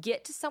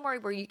 Get to somewhere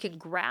where you can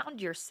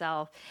ground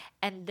yourself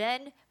and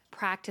then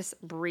practice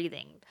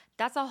breathing.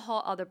 That's a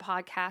whole other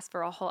podcast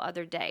for a whole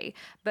other day.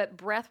 But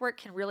breath work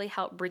can really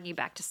help bring you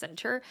back to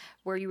center,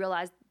 where you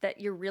realize that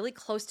you're really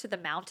close to the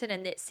mountain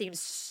and it seems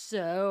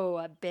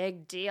so a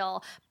big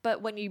deal.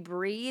 But when you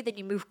breathe and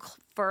you move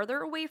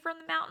further away from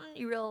the mountain,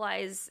 you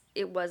realize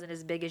it wasn't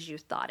as big as you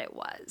thought it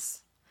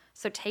was.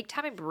 So take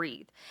time and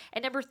breathe.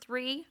 And number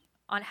 3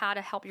 on how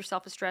to help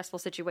yourself in a stressful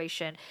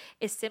situation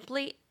is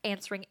simply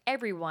answering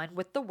everyone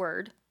with the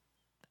word,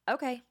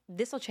 okay,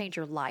 this will change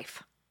your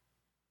life.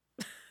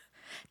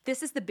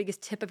 This is the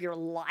biggest tip of your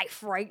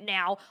life right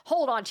now.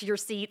 Hold on to your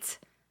seats.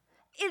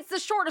 It's the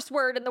shortest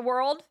word in the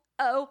world.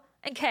 O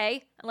and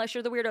K, unless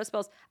you're the weirdo who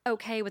spells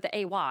okay with the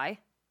AY.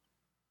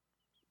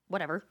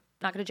 Whatever.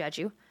 Not going to judge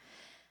you.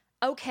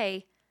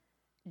 Okay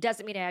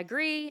doesn't mean I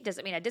agree.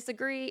 Doesn't mean I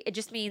disagree. It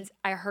just means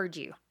I heard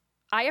you.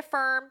 I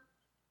affirm.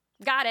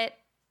 Got it.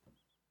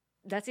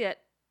 That's it.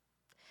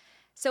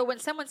 So when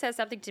someone says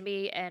something to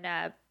me and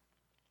I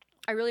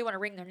really want to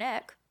wring their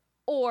neck,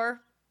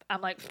 or I'm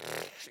like,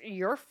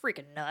 you're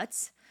freaking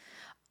nuts.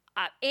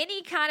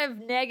 Any kind of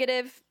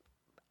negative,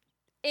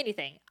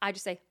 anything, I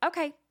just say,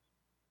 okay.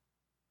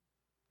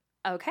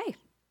 Okay.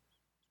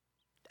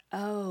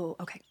 Oh,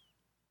 okay.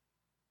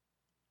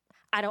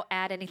 I don't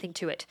add anything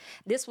to it.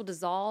 This will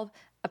dissolve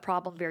a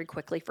problem very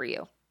quickly for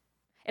you.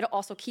 It'll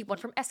also keep one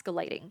from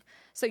escalating.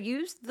 So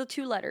use the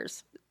 2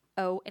 letters,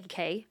 O and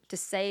K, to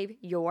save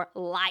your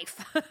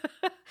life.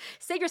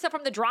 Save yourself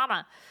from the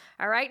drama.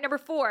 All right. Number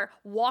 4,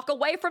 walk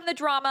away from the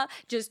drama.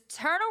 Just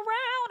turn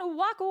around and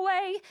walk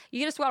away.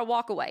 You just want to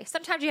walk away.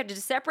 Sometimes you have to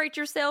separate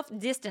yourself.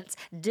 Distance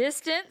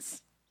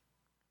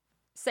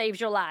saves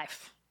your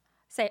life.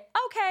 Say,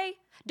 okay.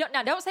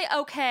 Don't say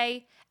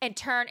okay and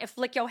turn and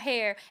flick your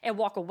hair and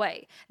walk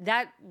away.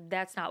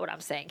 That's not what I'm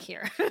saying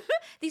here.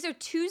 These are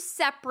 2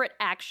 separate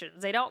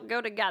actions. They don't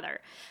go together.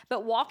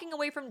 But walking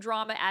away from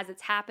drama as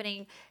it's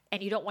happening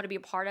and you don't want to be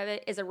a part of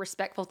it is a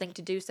respectful thing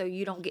to do, so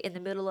you don't get in the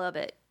middle of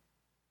it.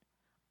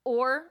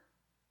 Or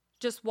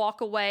just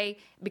walk away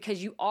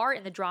because you are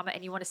in the drama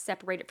and you want to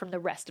separate it from the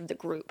rest of the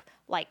group.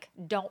 Like,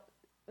 don't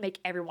make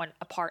everyone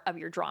a part of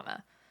your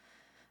drama,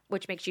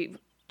 which makes you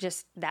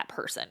just that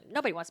person.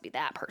 Nobody wants to be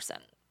that person.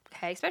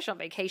 Okay, especially on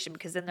vacation,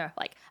 because then they're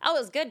like, oh, it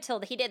was good till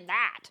he did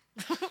that.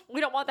 We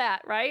don't want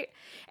that, right?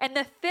 And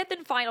the 5th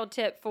and final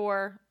tip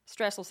for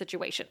stressful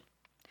situation: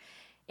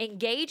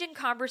 engage in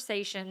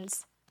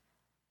conversations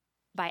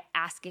by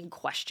asking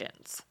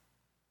questions.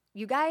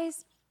 You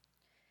guys,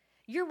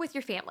 you're with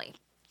your family.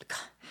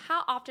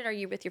 How often are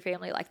you with your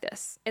family like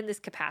this, in this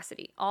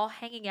capacity, all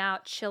hanging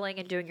out, chilling,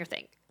 and doing your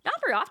thing?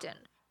 Not very often.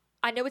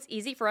 I know it's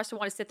easy for us to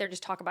want to sit there and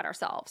just talk about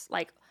ourselves.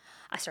 Like,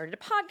 I started a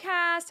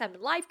podcast,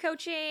 I'm life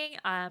coaching,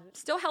 I'm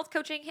still health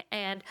coaching,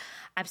 and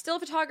I'm still a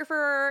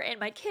photographer, and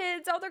my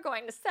kids, they're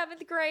going to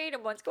 7th grade,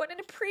 and one's going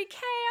into pre-K,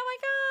 oh my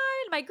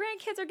God, and my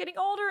grandkids are getting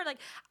older, and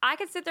I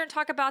could sit there and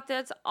talk about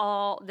this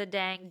all the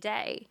dang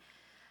day.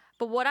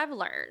 But what I've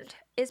learned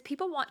is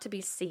people want to be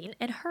seen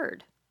and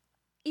heard,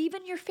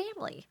 even your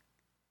family.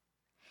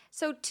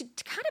 So to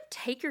kind of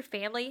take your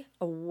family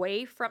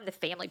away from the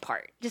family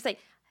part, just like,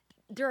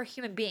 they're a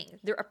human being.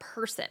 They're a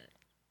person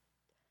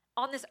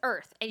on this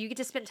earth, and you get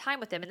to spend time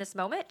with them in this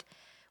moment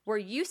where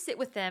you sit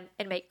with them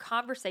and make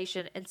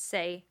conversation and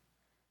say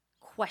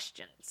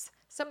questions.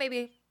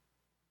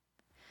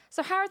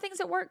 So how are things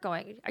at work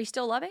going? Are you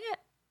still loving it?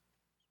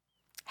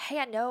 Hey,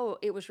 I know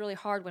it was really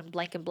hard when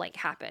blank and blank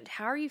happened.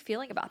 How are you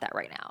feeling about that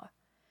right now?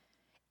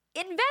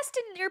 Invest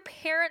in your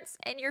parents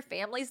and your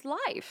family's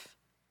life.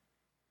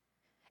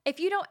 If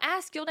you don't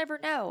ask, you'll never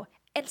know.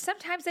 And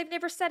sometimes they've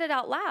never said it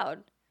out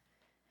loud.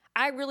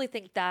 I really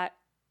think that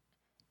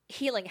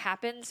healing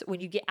happens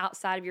when you get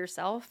outside of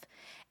yourself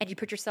and you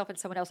put yourself in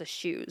someone else's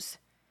shoes.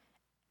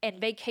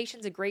 And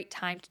vacation's a great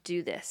time to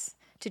do this,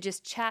 to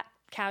just chat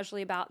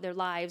casually about their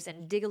lives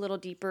and dig a little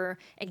deeper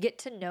and get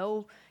to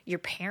know your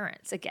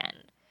parents again.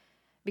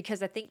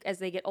 Because I think as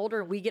they get older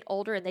and we get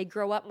older and they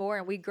grow up more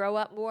and we grow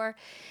up more,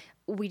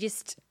 we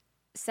just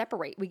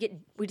separate.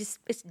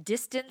 It's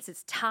distance,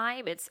 it's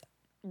time, it's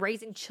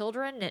raising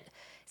children,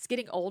 it's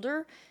getting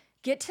older.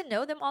 Get to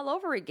know them all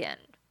over again.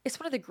 It's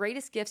one of the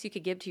greatest gifts you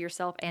could give to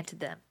yourself and to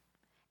them.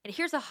 And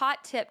here's a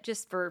hot tip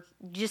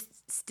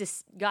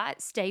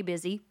stay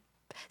busy.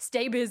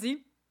 Stay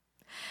busy.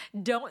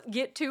 Don't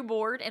get too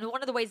bored. And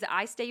one of the ways that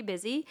I stay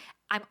busy,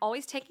 I'm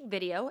always taking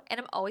video and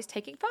I'm always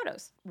taking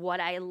photos. What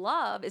I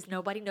love is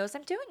nobody knows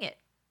I'm doing it.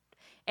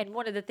 And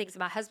one of the things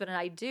my husband and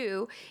I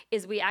do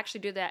is we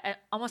actually do that at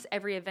almost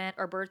every event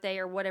or birthday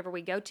or whatever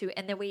we go to.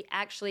 And then we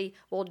actually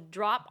will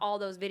drop all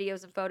those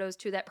videos and photos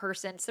to that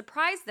person,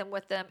 surprise them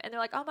with them. And they're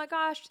like, oh my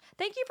gosh,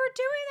 thank you for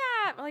doing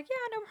that. I'm like,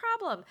 yeah, no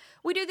problem.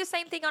 We do the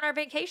same thing on our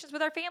vacations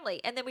with our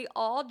family. And then we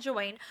all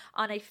join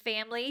on a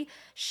family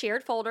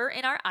shared folder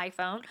in our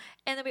iPhone.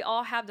 And then we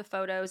all have the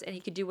photos and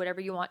you can do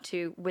whatever you want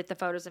to with the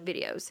photos and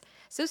videos.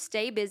 So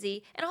stay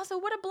busy. And also,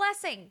 what a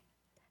blessing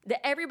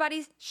that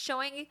everybody's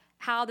showing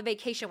how the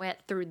vacation went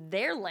through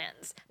their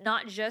lens,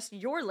 not just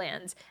your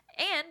lens.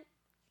 And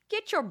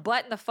get your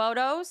butt in the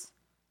photos.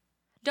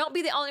 Don't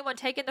be the only one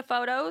taking the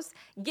photos.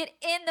 Get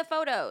in the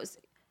photos.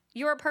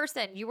 You're a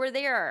person. You were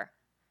there.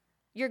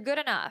 You're good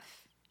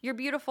enough. You're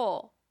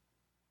beautiful.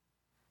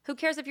 Who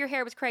cares if your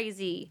hair was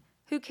crazy?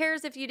 Who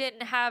cares if you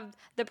didn't have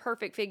the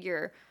perfect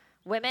figure?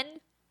 Women,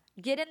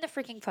 get in the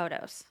freaking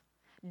photos.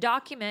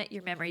 Document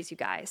your memories, you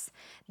guys.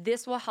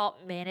 This will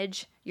help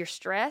manage your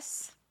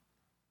stress.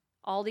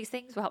 All these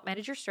things will help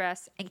manage your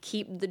stress and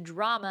keep the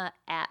drama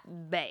at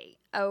bay.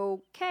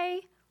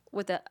 Okay?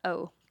 With a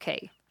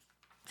okay.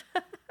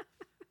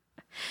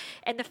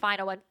 And the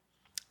final one,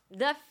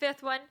 the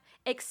fifth one,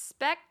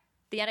 expect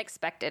the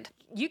unexpected.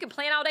 You can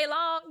plan all day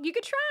long. You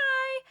can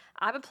try.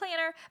 I'm a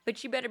planner,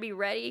 but you better be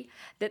ready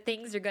that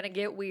things are going to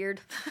get weird.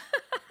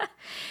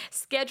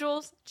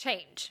 Schedules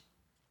change.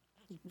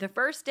 The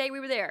first day we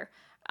were there,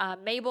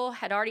 Mabel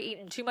had already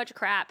eaten too much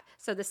crap.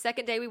 So the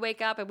second day we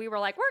wake up and we were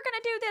like, we're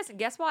going to do this. And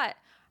guess what?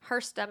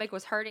 Her stomach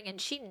was hurting and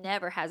she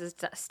never has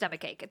a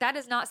stomach ache. That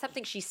is not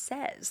something she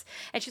says.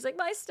 And she's like,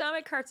 my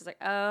stomach hurts. It's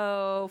like,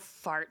 oh,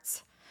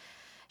 farts.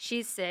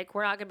 She's sick.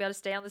 We're not going to be able to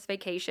stay on this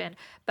vacation.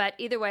 But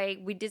either way,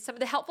 we did some of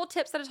the helpful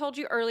tips that I told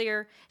you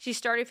earlier. She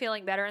started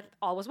feeling better and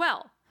all was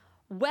well.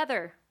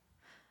 Weather.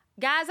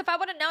 Guys, if I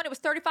would have known it was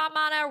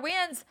 35-mile-an-hour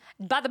winds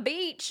by the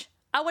beach,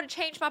 I would have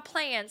changed my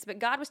plans. But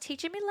God was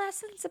teaching me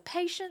lessons of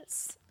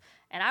patience.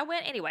 And I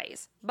went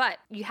anyways. But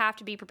you have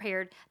to be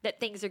prepared that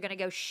things are going to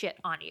go shit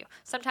on you.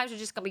 Sometimes it's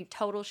just going to be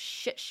total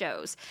shit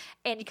shows.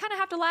 And you kind of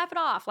have to laugh it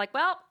off. Like,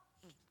 well,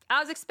 I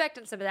was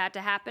expecting some of that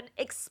to happen.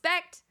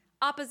 Expect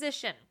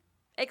opposition.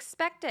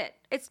 Expect it.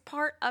 It's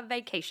part of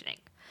vacationing.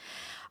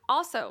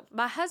 Also,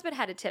 my husband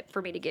had a tip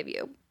for me to give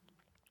you.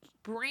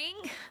 Bring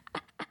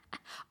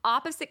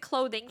opposite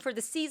clothing for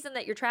the season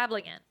that you're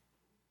traveling in.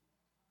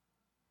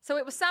 So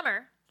it was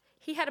summer.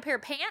 He had a pair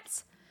of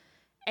pants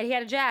and he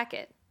had a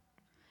jacket.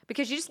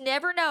 Because you just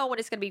never know when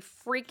it's going to be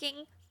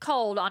freaking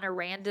cold on a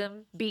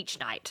random beach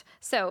night.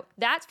 So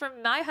that's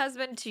from my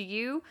husband to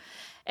you.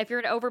 If you're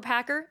an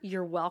overpacker,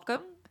 you're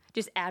welcome.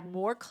 Just add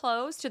more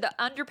clothes. To the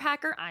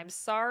underpacker, I'm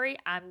sorry.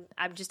 I'm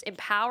just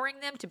empowering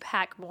them to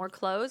pack more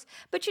clothes.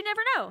 But you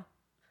never know.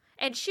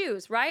 And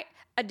shoes, right?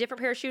 A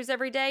different pair of shoes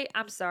every day.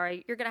 I'm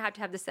sorry. You're going to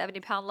have the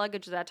 70-pound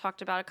luggage that I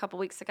talked about a couple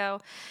weeks ago.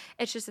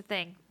 It's just a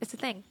thing. It's a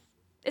thing.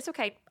 It's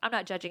okay. I'm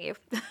not judging you.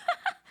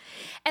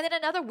 And then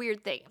another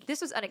weird thing.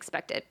 This was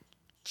unexpected.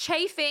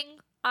 Chafing.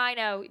 I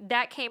know.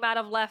 That came out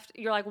of left.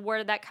 You're like, where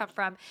did that come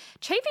from?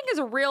 Chafing is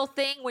a real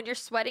thing when you're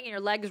sweating and your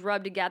legs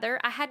rub together.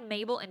 I had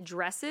Mabel in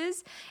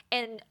dresses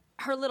and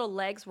her little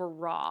legs were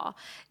raw.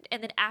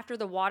 And then after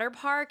the water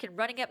park and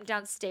running up and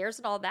down stairs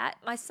and all that,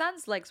 my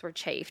son's legs were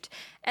chafed.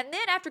 And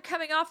then after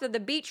coming off of the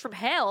beach from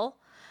hell,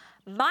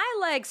 my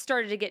legs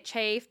started to get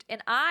chafed,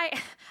 and I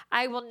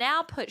will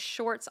now put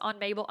shorts on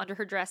Mabel under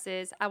her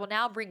dresses. I will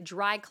now bring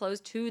dry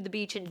clothes to the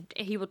beach, and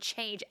he will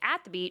change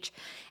at the beach.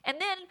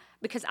 And then,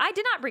 because I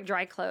did not bring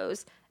dry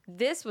clothes,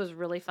 this was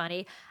really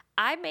funny.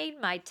 I made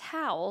my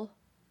towel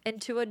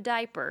into a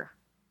diaper.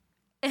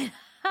 And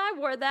I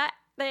wore that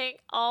thing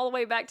all the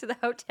way back to the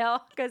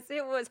hotel because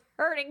it was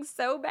hurting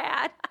so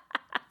bad.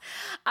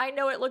 I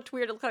know it looked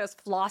weird. It looked like I was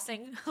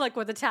flossing, like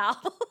with a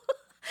towel.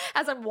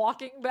 As I'm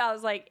walking, but I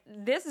was like,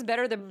 this is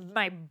better than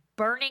my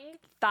burning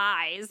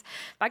thighs.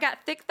 I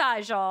got thick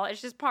thighs, y'all.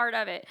 It's just part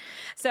of it.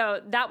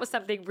 So that was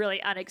something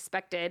really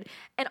unexpected.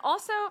 And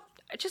also,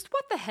 just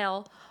what the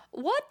hell?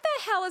 What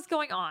the hell is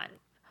going on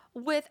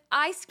with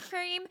ice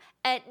cream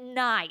at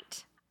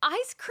night?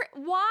 Ice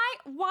cream. Why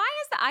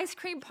is the ice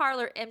cream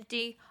parlor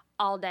empty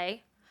all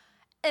day?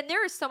 And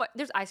there is so much.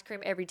 There's ice cream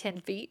every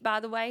 10 feet,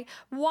 by the way.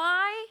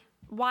 Why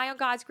on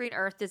God's green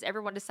earth does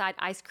everyone decide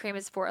ice cream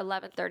is for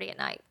 11:30 at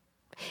night?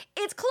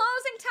 It's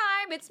closing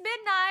time. It's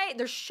midnight.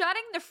 They're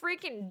shutting the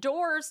freaking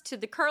doors to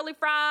the curly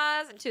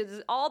fries and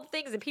to all the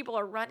things, and people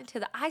are running to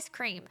the ice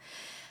cream.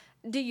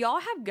 Do y'all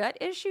have gut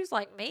issues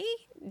like me?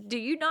 Do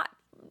you not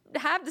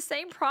have the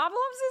same problems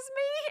as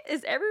me?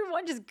 Is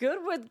everyone just good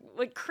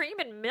with cream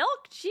and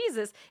milk?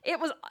 Jesus,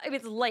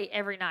 it's late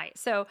every night.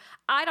 So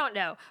I don't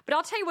know, but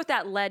I'll tell you what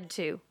that led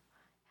to.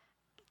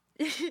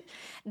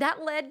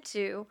 That led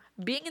to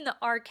being in the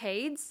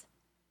arcades.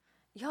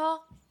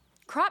 Y'all,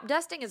 crop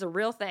dusting is a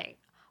real thing.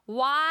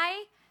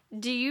 Why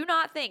do you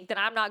not think that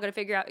I'm not going to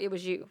figure out it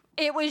was you?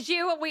 It was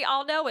you, and we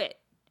all know it.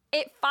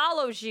 It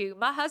follows you.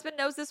 My husband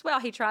knows this well.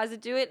 He tries to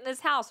do it in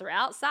his house or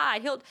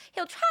outside. He'll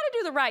try to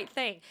do the right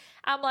thing.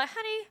 I'm like,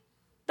 honey,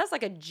 that's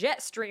like a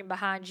jet stream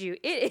behind you.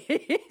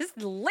 It is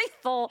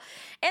lethal.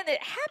 And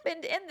it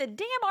happened in the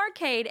damn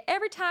arcade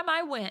every time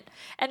I went.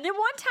 And then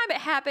one time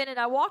it happened, and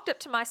I walked up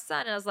to my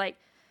son, and I was like,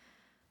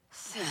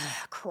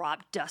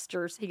 crop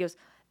dusters. He goes,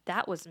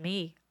 that was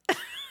me.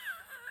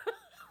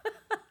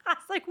 I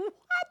was like,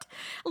 what?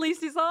 At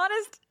least he's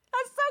honest.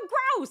 That's so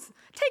gross.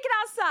 Take it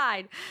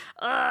outside.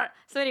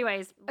 So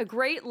anyways, a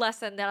great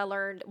lesson that I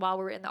learned while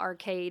we were in the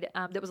arcade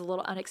that was a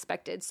little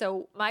unexpected.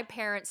 So my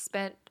parents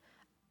spent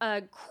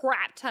a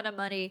crap ton of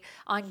money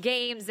on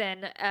games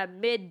and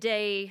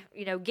midday,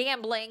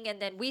 gambling.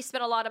 And then we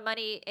spent a lot of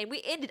money, and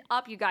we ended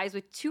up, you guys,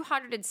 with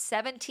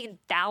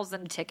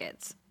 217,000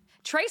 tickets.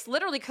 Trace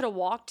literally could have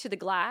walked to the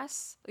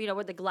glass,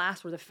 where the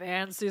glass where the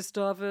fancy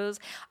stuff is,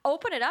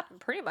 open it up and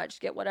pretty much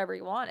get whatever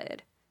he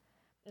wanted.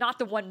 Not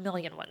the 1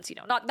 million ones,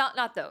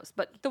 not those,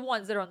 but the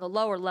ones that are on the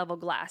lower level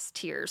glass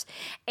tiers.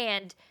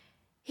 And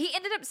he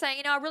ended up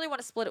saying, I really want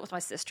to split it with my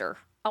sister.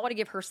 I want to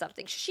give her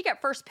something. She got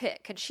first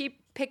pick, and she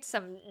picked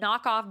some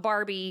knockoff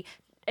Barbie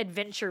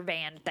adventure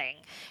van thing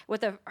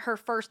with her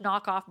first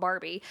knockoff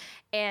Barbie,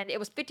 and it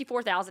was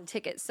 54,000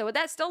 tickets. So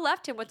that still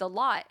left him with a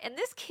lot. And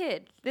this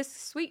kid, this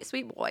sweet,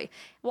 sweet boy,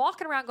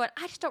 walking around going,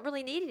 I just don't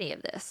really need any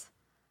of this.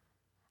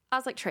 I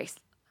was like, Trace,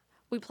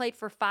 we played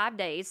for 5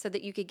 days so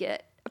that you could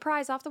get a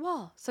prize off the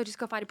wall. So just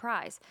go find a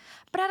prize.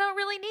 But I don't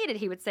really need it,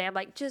 he would say. I'm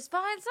like, just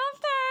find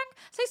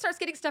something. So he starts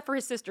getting stuff for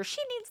his sister.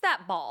 She needs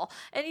that ball.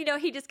 And,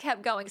 he just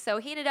kept going. So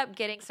he ended up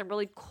getting some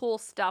really cool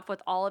stuff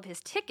with all of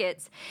his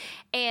tickets.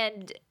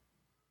 And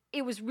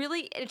it was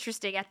really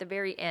interesting at the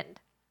very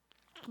end.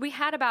 We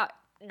had about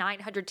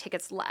 900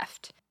 tickets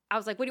left. I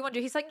was like, what do you want to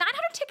do? He's like, 900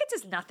 tickets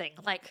is nothing.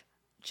 Like,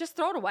 just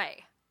throw it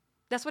away.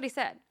 That's what he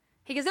said.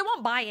 He goes, it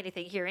won't buy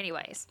anything here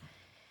anyways.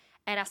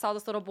 And I saw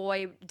this little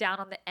boy down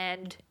on the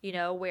end,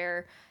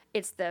 where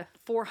it's the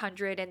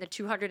 400 and the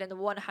 200 and the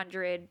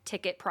 100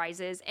 ticket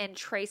prizes. And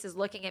Trace is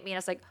looking at me, and I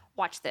was like,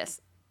 watch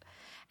this.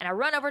 And I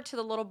run over to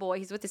the little boy.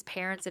 He's with his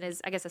parents and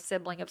a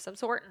sibling of some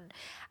sort. And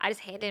I just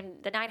hand him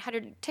the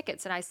 900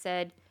 tickets. And I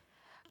said,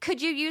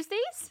 could you use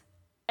these?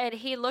 And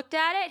he looked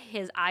at it.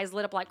 His eyes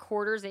lit up like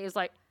quarters. And he was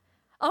like,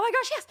 oh my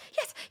gosh,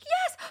 yes,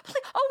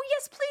 please, oh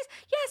yes, please,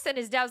 yes. And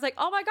his dad was like,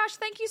 oh my gosh,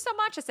 thank you so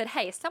much. I said,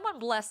 hey, someone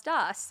blessed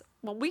us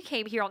when we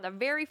came here on the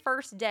very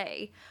first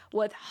day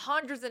with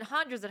hundreds and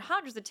hundreds and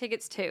hundreds of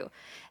tickets too.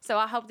 So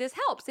I hope this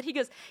helps. And he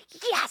goes,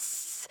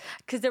 yes,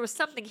 because there was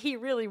something he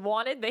really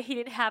wanted that he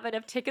didn't have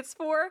enough tickets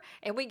for,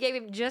 and we gave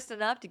him just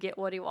enough to get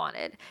what he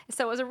wanted.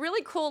 So it was a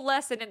really cool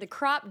lesson in the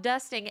crop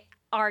dusting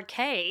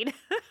arcade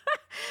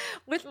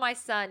with my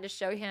son to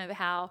show him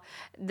how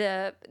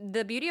the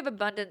beauty of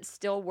abundance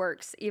still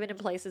works even in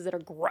places that are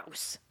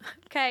gross.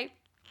 Okay,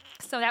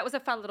 so that was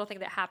a fun little thing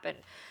that happened.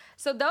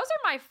 So those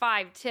are my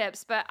 5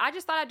 tips, but I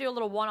just thought I'd do a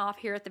little one-off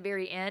here at the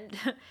very end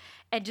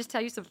and just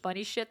tell you some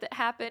funny shit that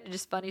happened and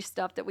just funny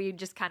stuff that we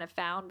just kind of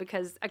found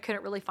because I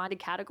couldn't really find a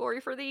category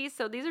for these.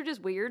 So these are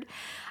just weird.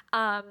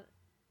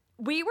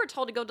 We were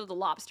told to go to the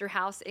Lobster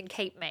House in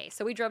Cape May.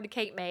 So we drove to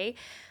Cape May.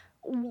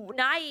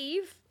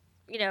 Naive.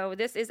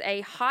 This is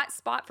a hot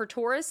spot for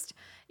tourists.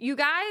 You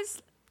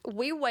guys,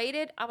 we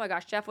waited, oh my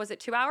gosh, Jeff, was it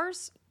 2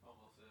 hours?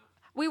 Almost, yeah.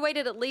 We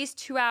waited at least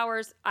 2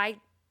 hours.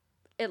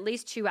 At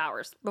least 2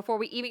 hours before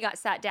we even got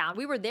sat down.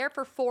 We were there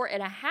for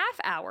 4.5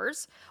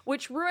 hours,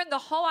 which ruined the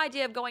whole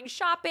idea of going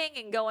shopping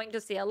and going to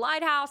see a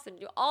lighthouse and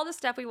do all the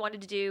stuff we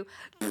wanted to do.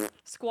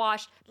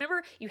 Squashed.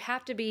 Remember, you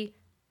have to be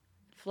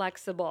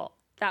flexible.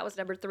 That was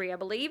number 3, I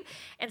believe.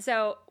 And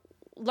so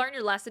learn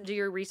your lesson, do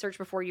your research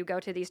before you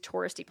go to these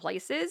touristy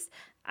places.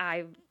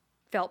 I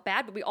felt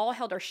bad, but we all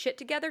held our shit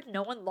together.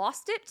 No one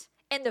lost it.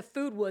 And the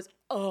food was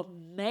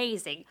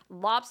amazing.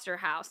 Lobster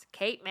House,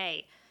 Cape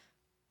May.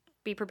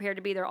 Be prepared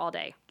to be there all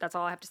day. That's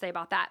all I have to say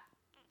about that.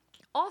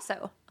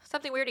 Also,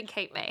 something weird in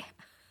Cape May.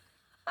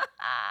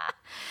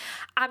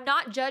 I'm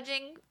not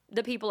judging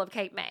the people of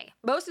Cape May.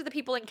 Most of the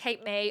people in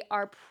Cape May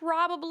are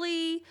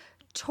probably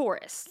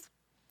tourists.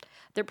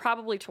 They're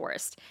probably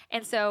tourists.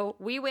 And so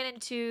we went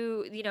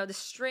into, the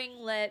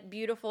stringlet,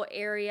 beautiful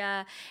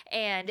area,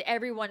 and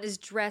everyone is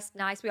dressed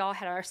nice. We all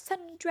had our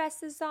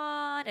sundresses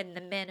on, and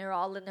the men are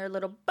all in their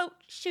little boat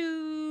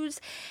shoes,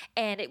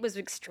 and it was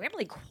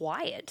extremely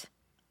quiet.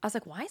 I was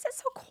like, why is it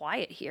so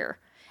quiet here?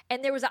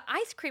 And there was an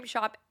ice cream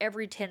shop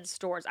every 10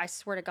 stores. I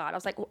swear to God. I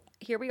was like, well,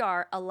 here we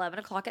are, 11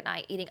 o'clock at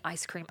night, eating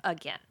ice cream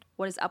again.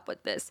 What is up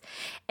with this?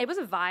 It was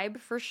a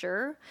vibe for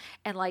sure.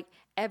 And like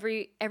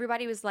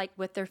everybody was like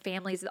with their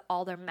families,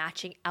 all their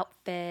matching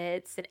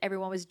outfits, and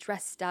everyone was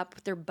dressed up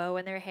with their bow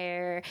in their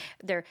hair,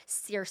 their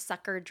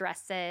seersucker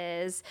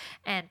dresses.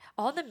 And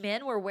all the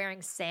men were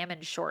wearing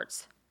salmon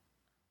shorts.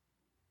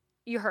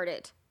 You heard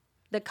it.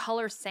 The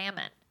color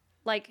salmon.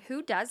 Like,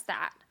 who does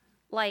that?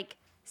 Like,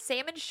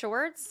 salmon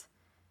shorts,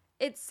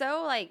 it's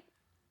so, like,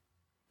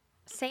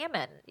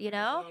 salmon, I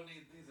don't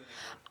need these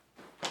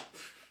anymore.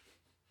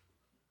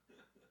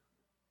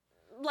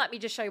 Let me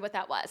just show you what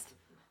that was.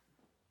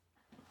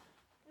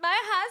 My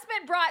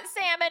husband brought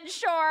salmon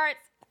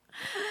shorts.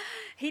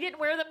 He didn't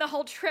wear them the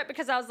whole trip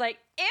because I was like,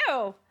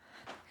 ew,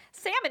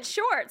 salmon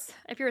shorts.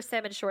 If you're a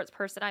salmon shorts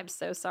person, I'm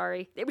so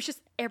sorry. It was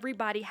just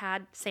everybody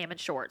had salmon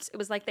shorts. It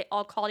was like they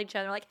all called each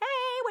other like,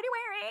 hey, what are you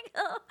wearing?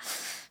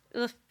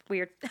 Ugh,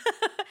 weird.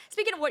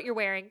 Speaking of what you're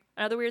wearing,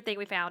 another weird thing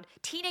we found,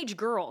 teenage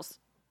girls.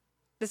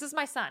 This is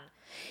my son.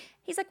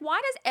 He's like,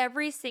 why does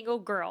every single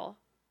girl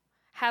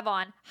have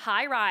on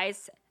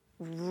high-rise,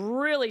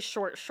 really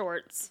short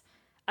shorts,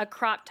 a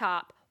crop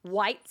top,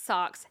 white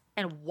socks,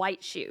 and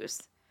white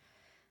shoes?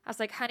 I was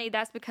like, honey,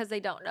 that's because they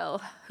don't know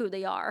who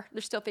they are.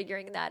 They're still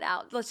figuring that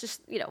out. Let's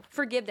just,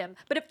 forgive them.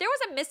 But if there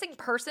was a missing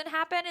person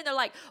happen and they're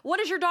like, what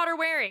is your daughter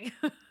wearing?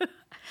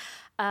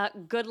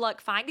 Good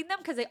luck finding them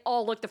because they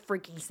all look the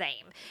freaking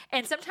same.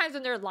 And sometimes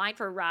when they're in line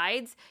for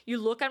rides, you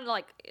look at them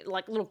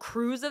like little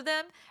crews of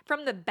them.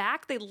 From the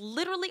back, they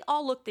literally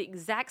all look the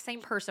exact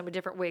same person with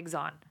different wigs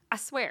on. I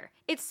swear.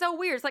 It's so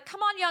weird. It's like,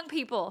 come on, young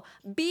people.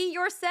 Be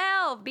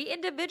yourself. Be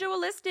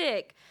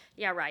individualistic.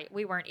 Yeah, right.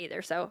 We weren't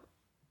either, so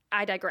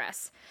I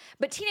digress.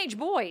 But teenage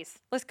boys,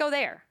 let's go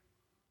there.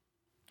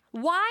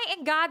 Why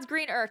in God's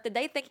green earth did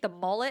they think the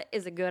mullet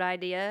is a good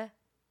idea?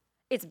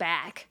 It's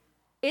back.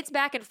 It's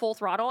back in full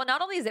throttle. And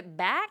not only is it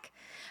back,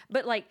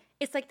 but like,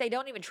 it's like they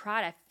don't even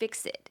try to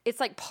fix it. It's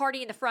like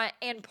party in the front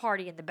and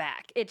party in the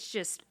back. It's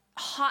just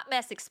hot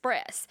mess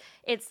express.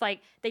 It's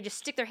like they just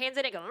stick their hands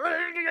in it and go,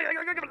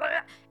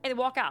 and they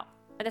walk out.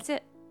 And that's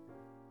it.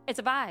 It's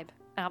a vibe.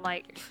 And I'm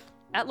like,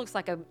 that looks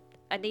like a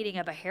needing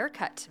of a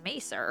haircut to me,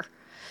 sir.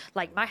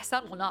 Like, my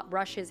son will not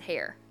brush his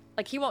hair.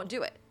 Like, he won't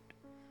do it.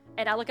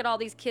 And I look at all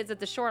these kids at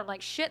the shore. I'm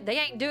like, shit, they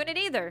ain't doing it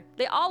either.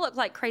 They all look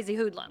like crazy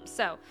hoodlums.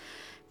 So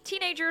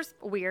teenagers,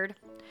 weird.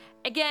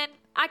 Again,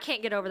 I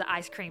can't get over the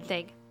ice cream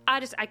thing. I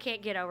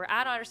can't get over it.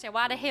 I don't understand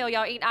why the hell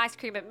y'all eating ice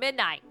cream at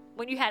midnight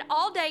when you had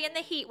all day in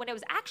the heat when it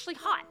was actually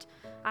hot.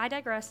 I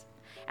digress.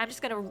 I'm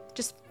just going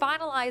to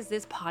finalize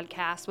this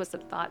podcast with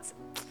some thoughts.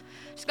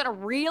 Just going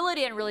to reel it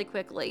in really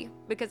quickly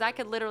because I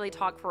could literally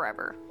talk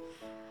forever.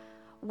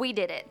 We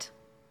did it.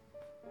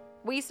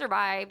 We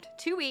survived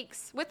 2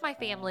 weeks with my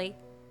family.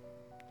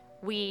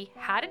 We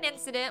had an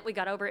incident. We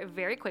got over it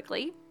very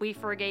quickly. We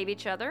forgave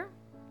each other.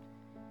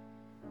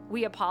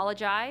 We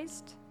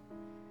apologized,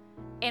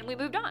 and we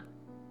moved on.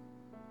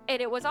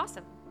 And it was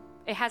awesome.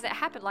 It hasn't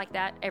happened like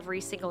that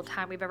every single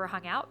time we've ever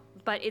hung out,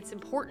 but it's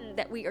important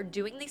that we are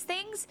doing these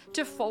things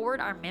to forward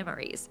our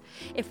memories.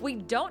 If we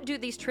don't do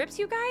these trips,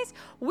 you guys,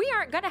 we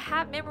aren't going to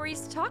have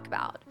memories to talk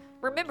about.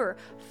 Remember,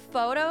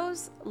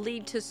 photos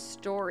lead to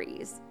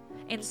stories,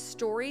 and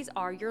stories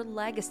are your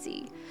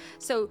legacy.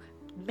 So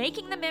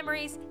making the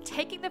memories,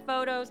 taking the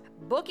photos,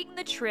 booking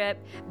the trip,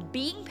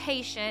 being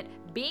patient,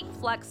 being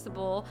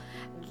flexible,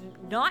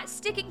 not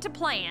sticking to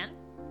plan,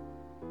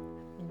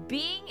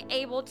 being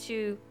able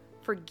to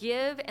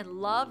forgive and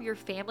love your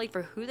family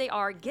for who they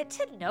are, get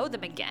to know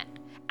them again.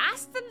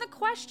 Ask them the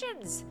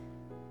questions.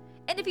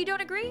 And if you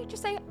don't agree,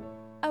 just say,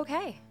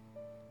 okay,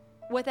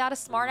 without a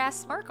smart-ass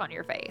smirk on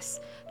your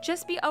face.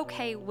 Just be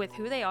okay with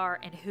who they are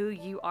and who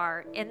you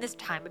are in this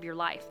time of your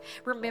life.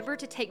 Remember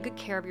to take good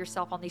care of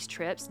yourself on these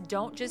trips.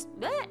 Don't just,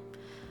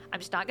 I'm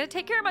just not going to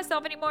take care of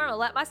myself anymore. I'm going to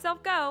let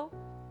myself go.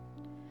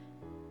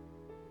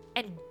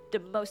 And the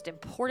most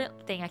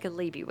important thing I could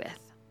leave you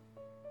with,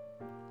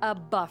 a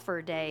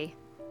buffer day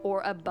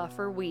or a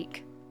buffer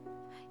week.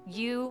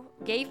 You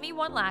gave me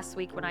one last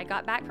week when I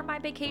got back from my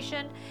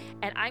vacation,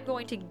 and I'm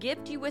going to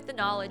gift you with the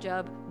knowledge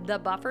of the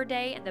buffer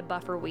day and the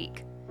buffer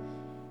week.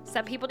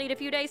 Some people need a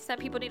few days, some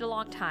people need a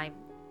long time.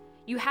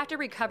 You have to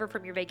recover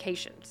from your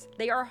vacations.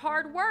 They are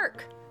hard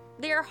work.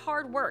 They are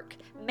hard work.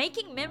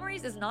 Making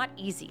memories is not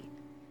easy.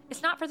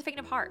 It's not for the faint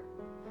of heart.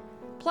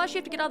 Plus, you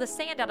have to get all the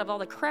sand out of all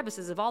the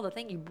crevices of all the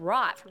thing you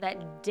brought from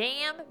that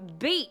damn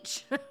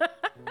beach.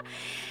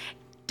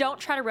 Don't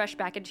try to rush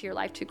back into your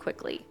life too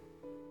quickly.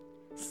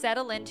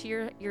 Settle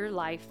into your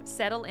life.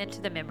 Settle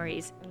into the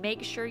memories.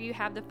 Make sure you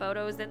have the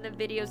photos and the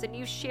videos and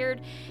you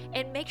shared.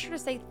 And make sure to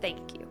say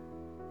thank you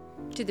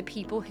to the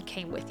people who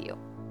came with you.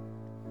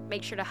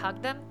 Make sure to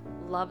hug them,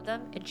 love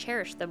them, and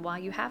cherish them while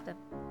you have them.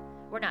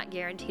 We're not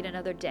guaranteed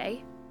another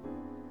day.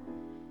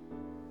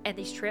 And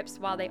these trips,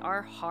 while they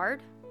are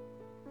hard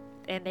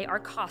and they are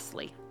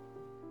costly,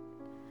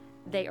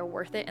 they are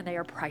worth it and they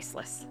are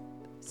priceless.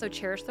 So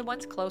cherish the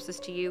ones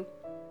closest to you.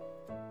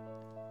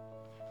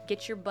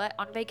 Get your butt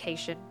on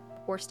vacation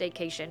or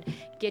staycation.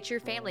 Get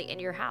your family in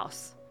your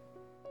house.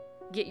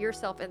 Get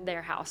yourself in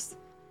their house.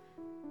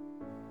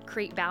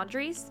 Create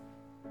boundaries.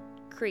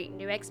 Create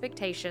new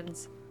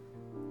expectations.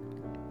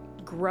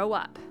 Grow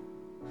up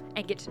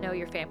and get to know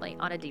your family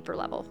on a deeper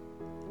level.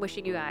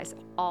 Wishing you guys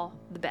all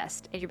the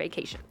best in your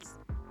vacations.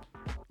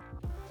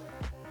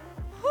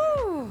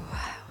 Whew.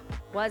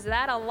 Was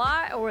that a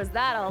lot or was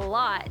that a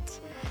lot?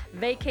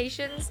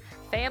 Vacations,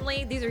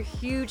 family, these are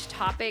huge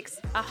topics.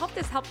 I hope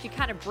this helps you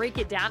kind of break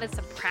it down into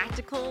some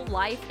practical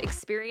life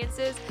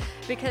experiences,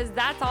 because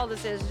that's all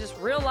this is, just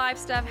real life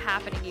stuff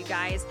happening, you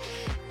guys.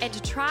 And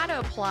to try to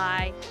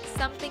apply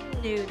something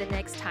new the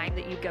next time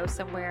that you go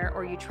somewhere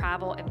or you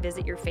travel and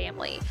visit your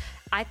family.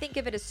 I think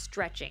of it as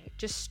stretching.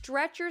 Just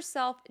stretch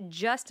yourself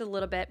just a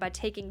little bit by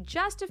taking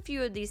just a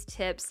few of these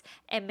tips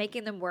and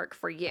making them work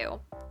for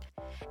you.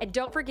 And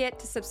don't forget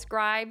to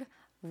subscribe,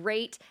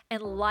 rate,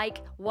 and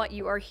like what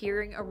you are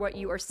hearing or what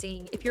you are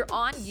seeing. If you're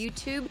on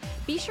YouTube,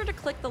 be sure to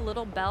click the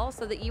little bell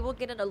so that you will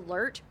get an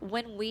alert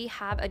when we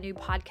have a new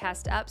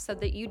podcast up so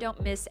that you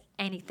don't miss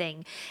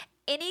anything.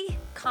 Any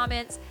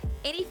comments,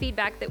 any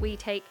feedback that we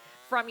take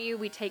from you,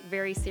 we take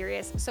very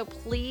serious. So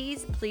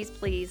please, please,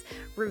 please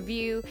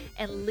review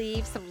and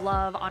leave some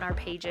love on our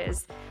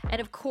pages. And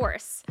of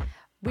course,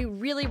 we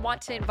really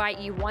want to invite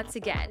you once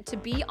again to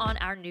be on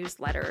our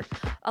newsletter.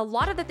 A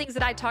lot of the things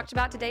that I talked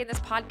about today in this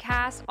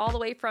podcast, all the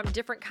way from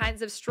different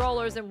kinds of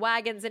strollers and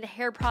wagons and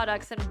hair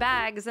products and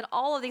bags and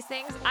all of these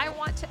things, I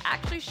want to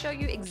actually show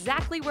you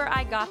exactly where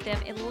I got them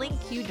and link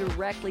you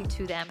directly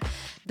to them.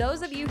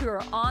 Those of you who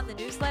are on the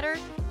newsletter,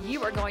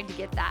 you are going to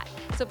get that.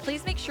 So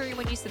please make sure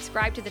when you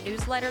subscribe to the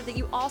newsletter that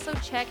you also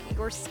check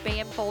your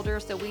spam folder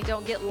so we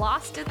don't get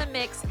lost in the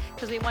mix,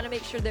 because we want to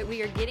make sure that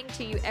we are getting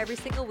to you every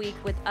single week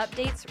with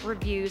updates,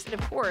 reviews, and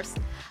of course,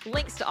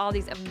 links to all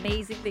these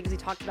amazing things we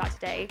talked about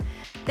today.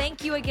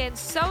 Thank you again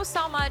so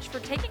much for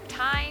taking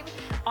time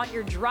on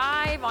your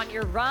drive, on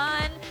your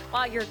run,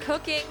 while you're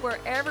cooking,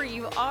 wherever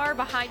you are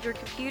behind your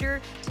computer,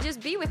 to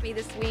just be with me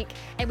this week.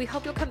 And we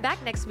hope you'll come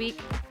back next week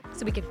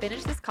so we can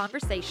finish this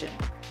conversation.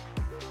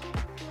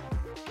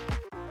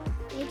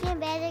 Making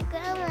better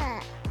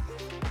grown-ups.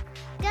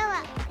 Go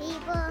up,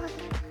 people.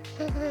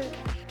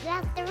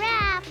 That's the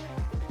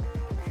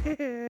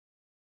wrap.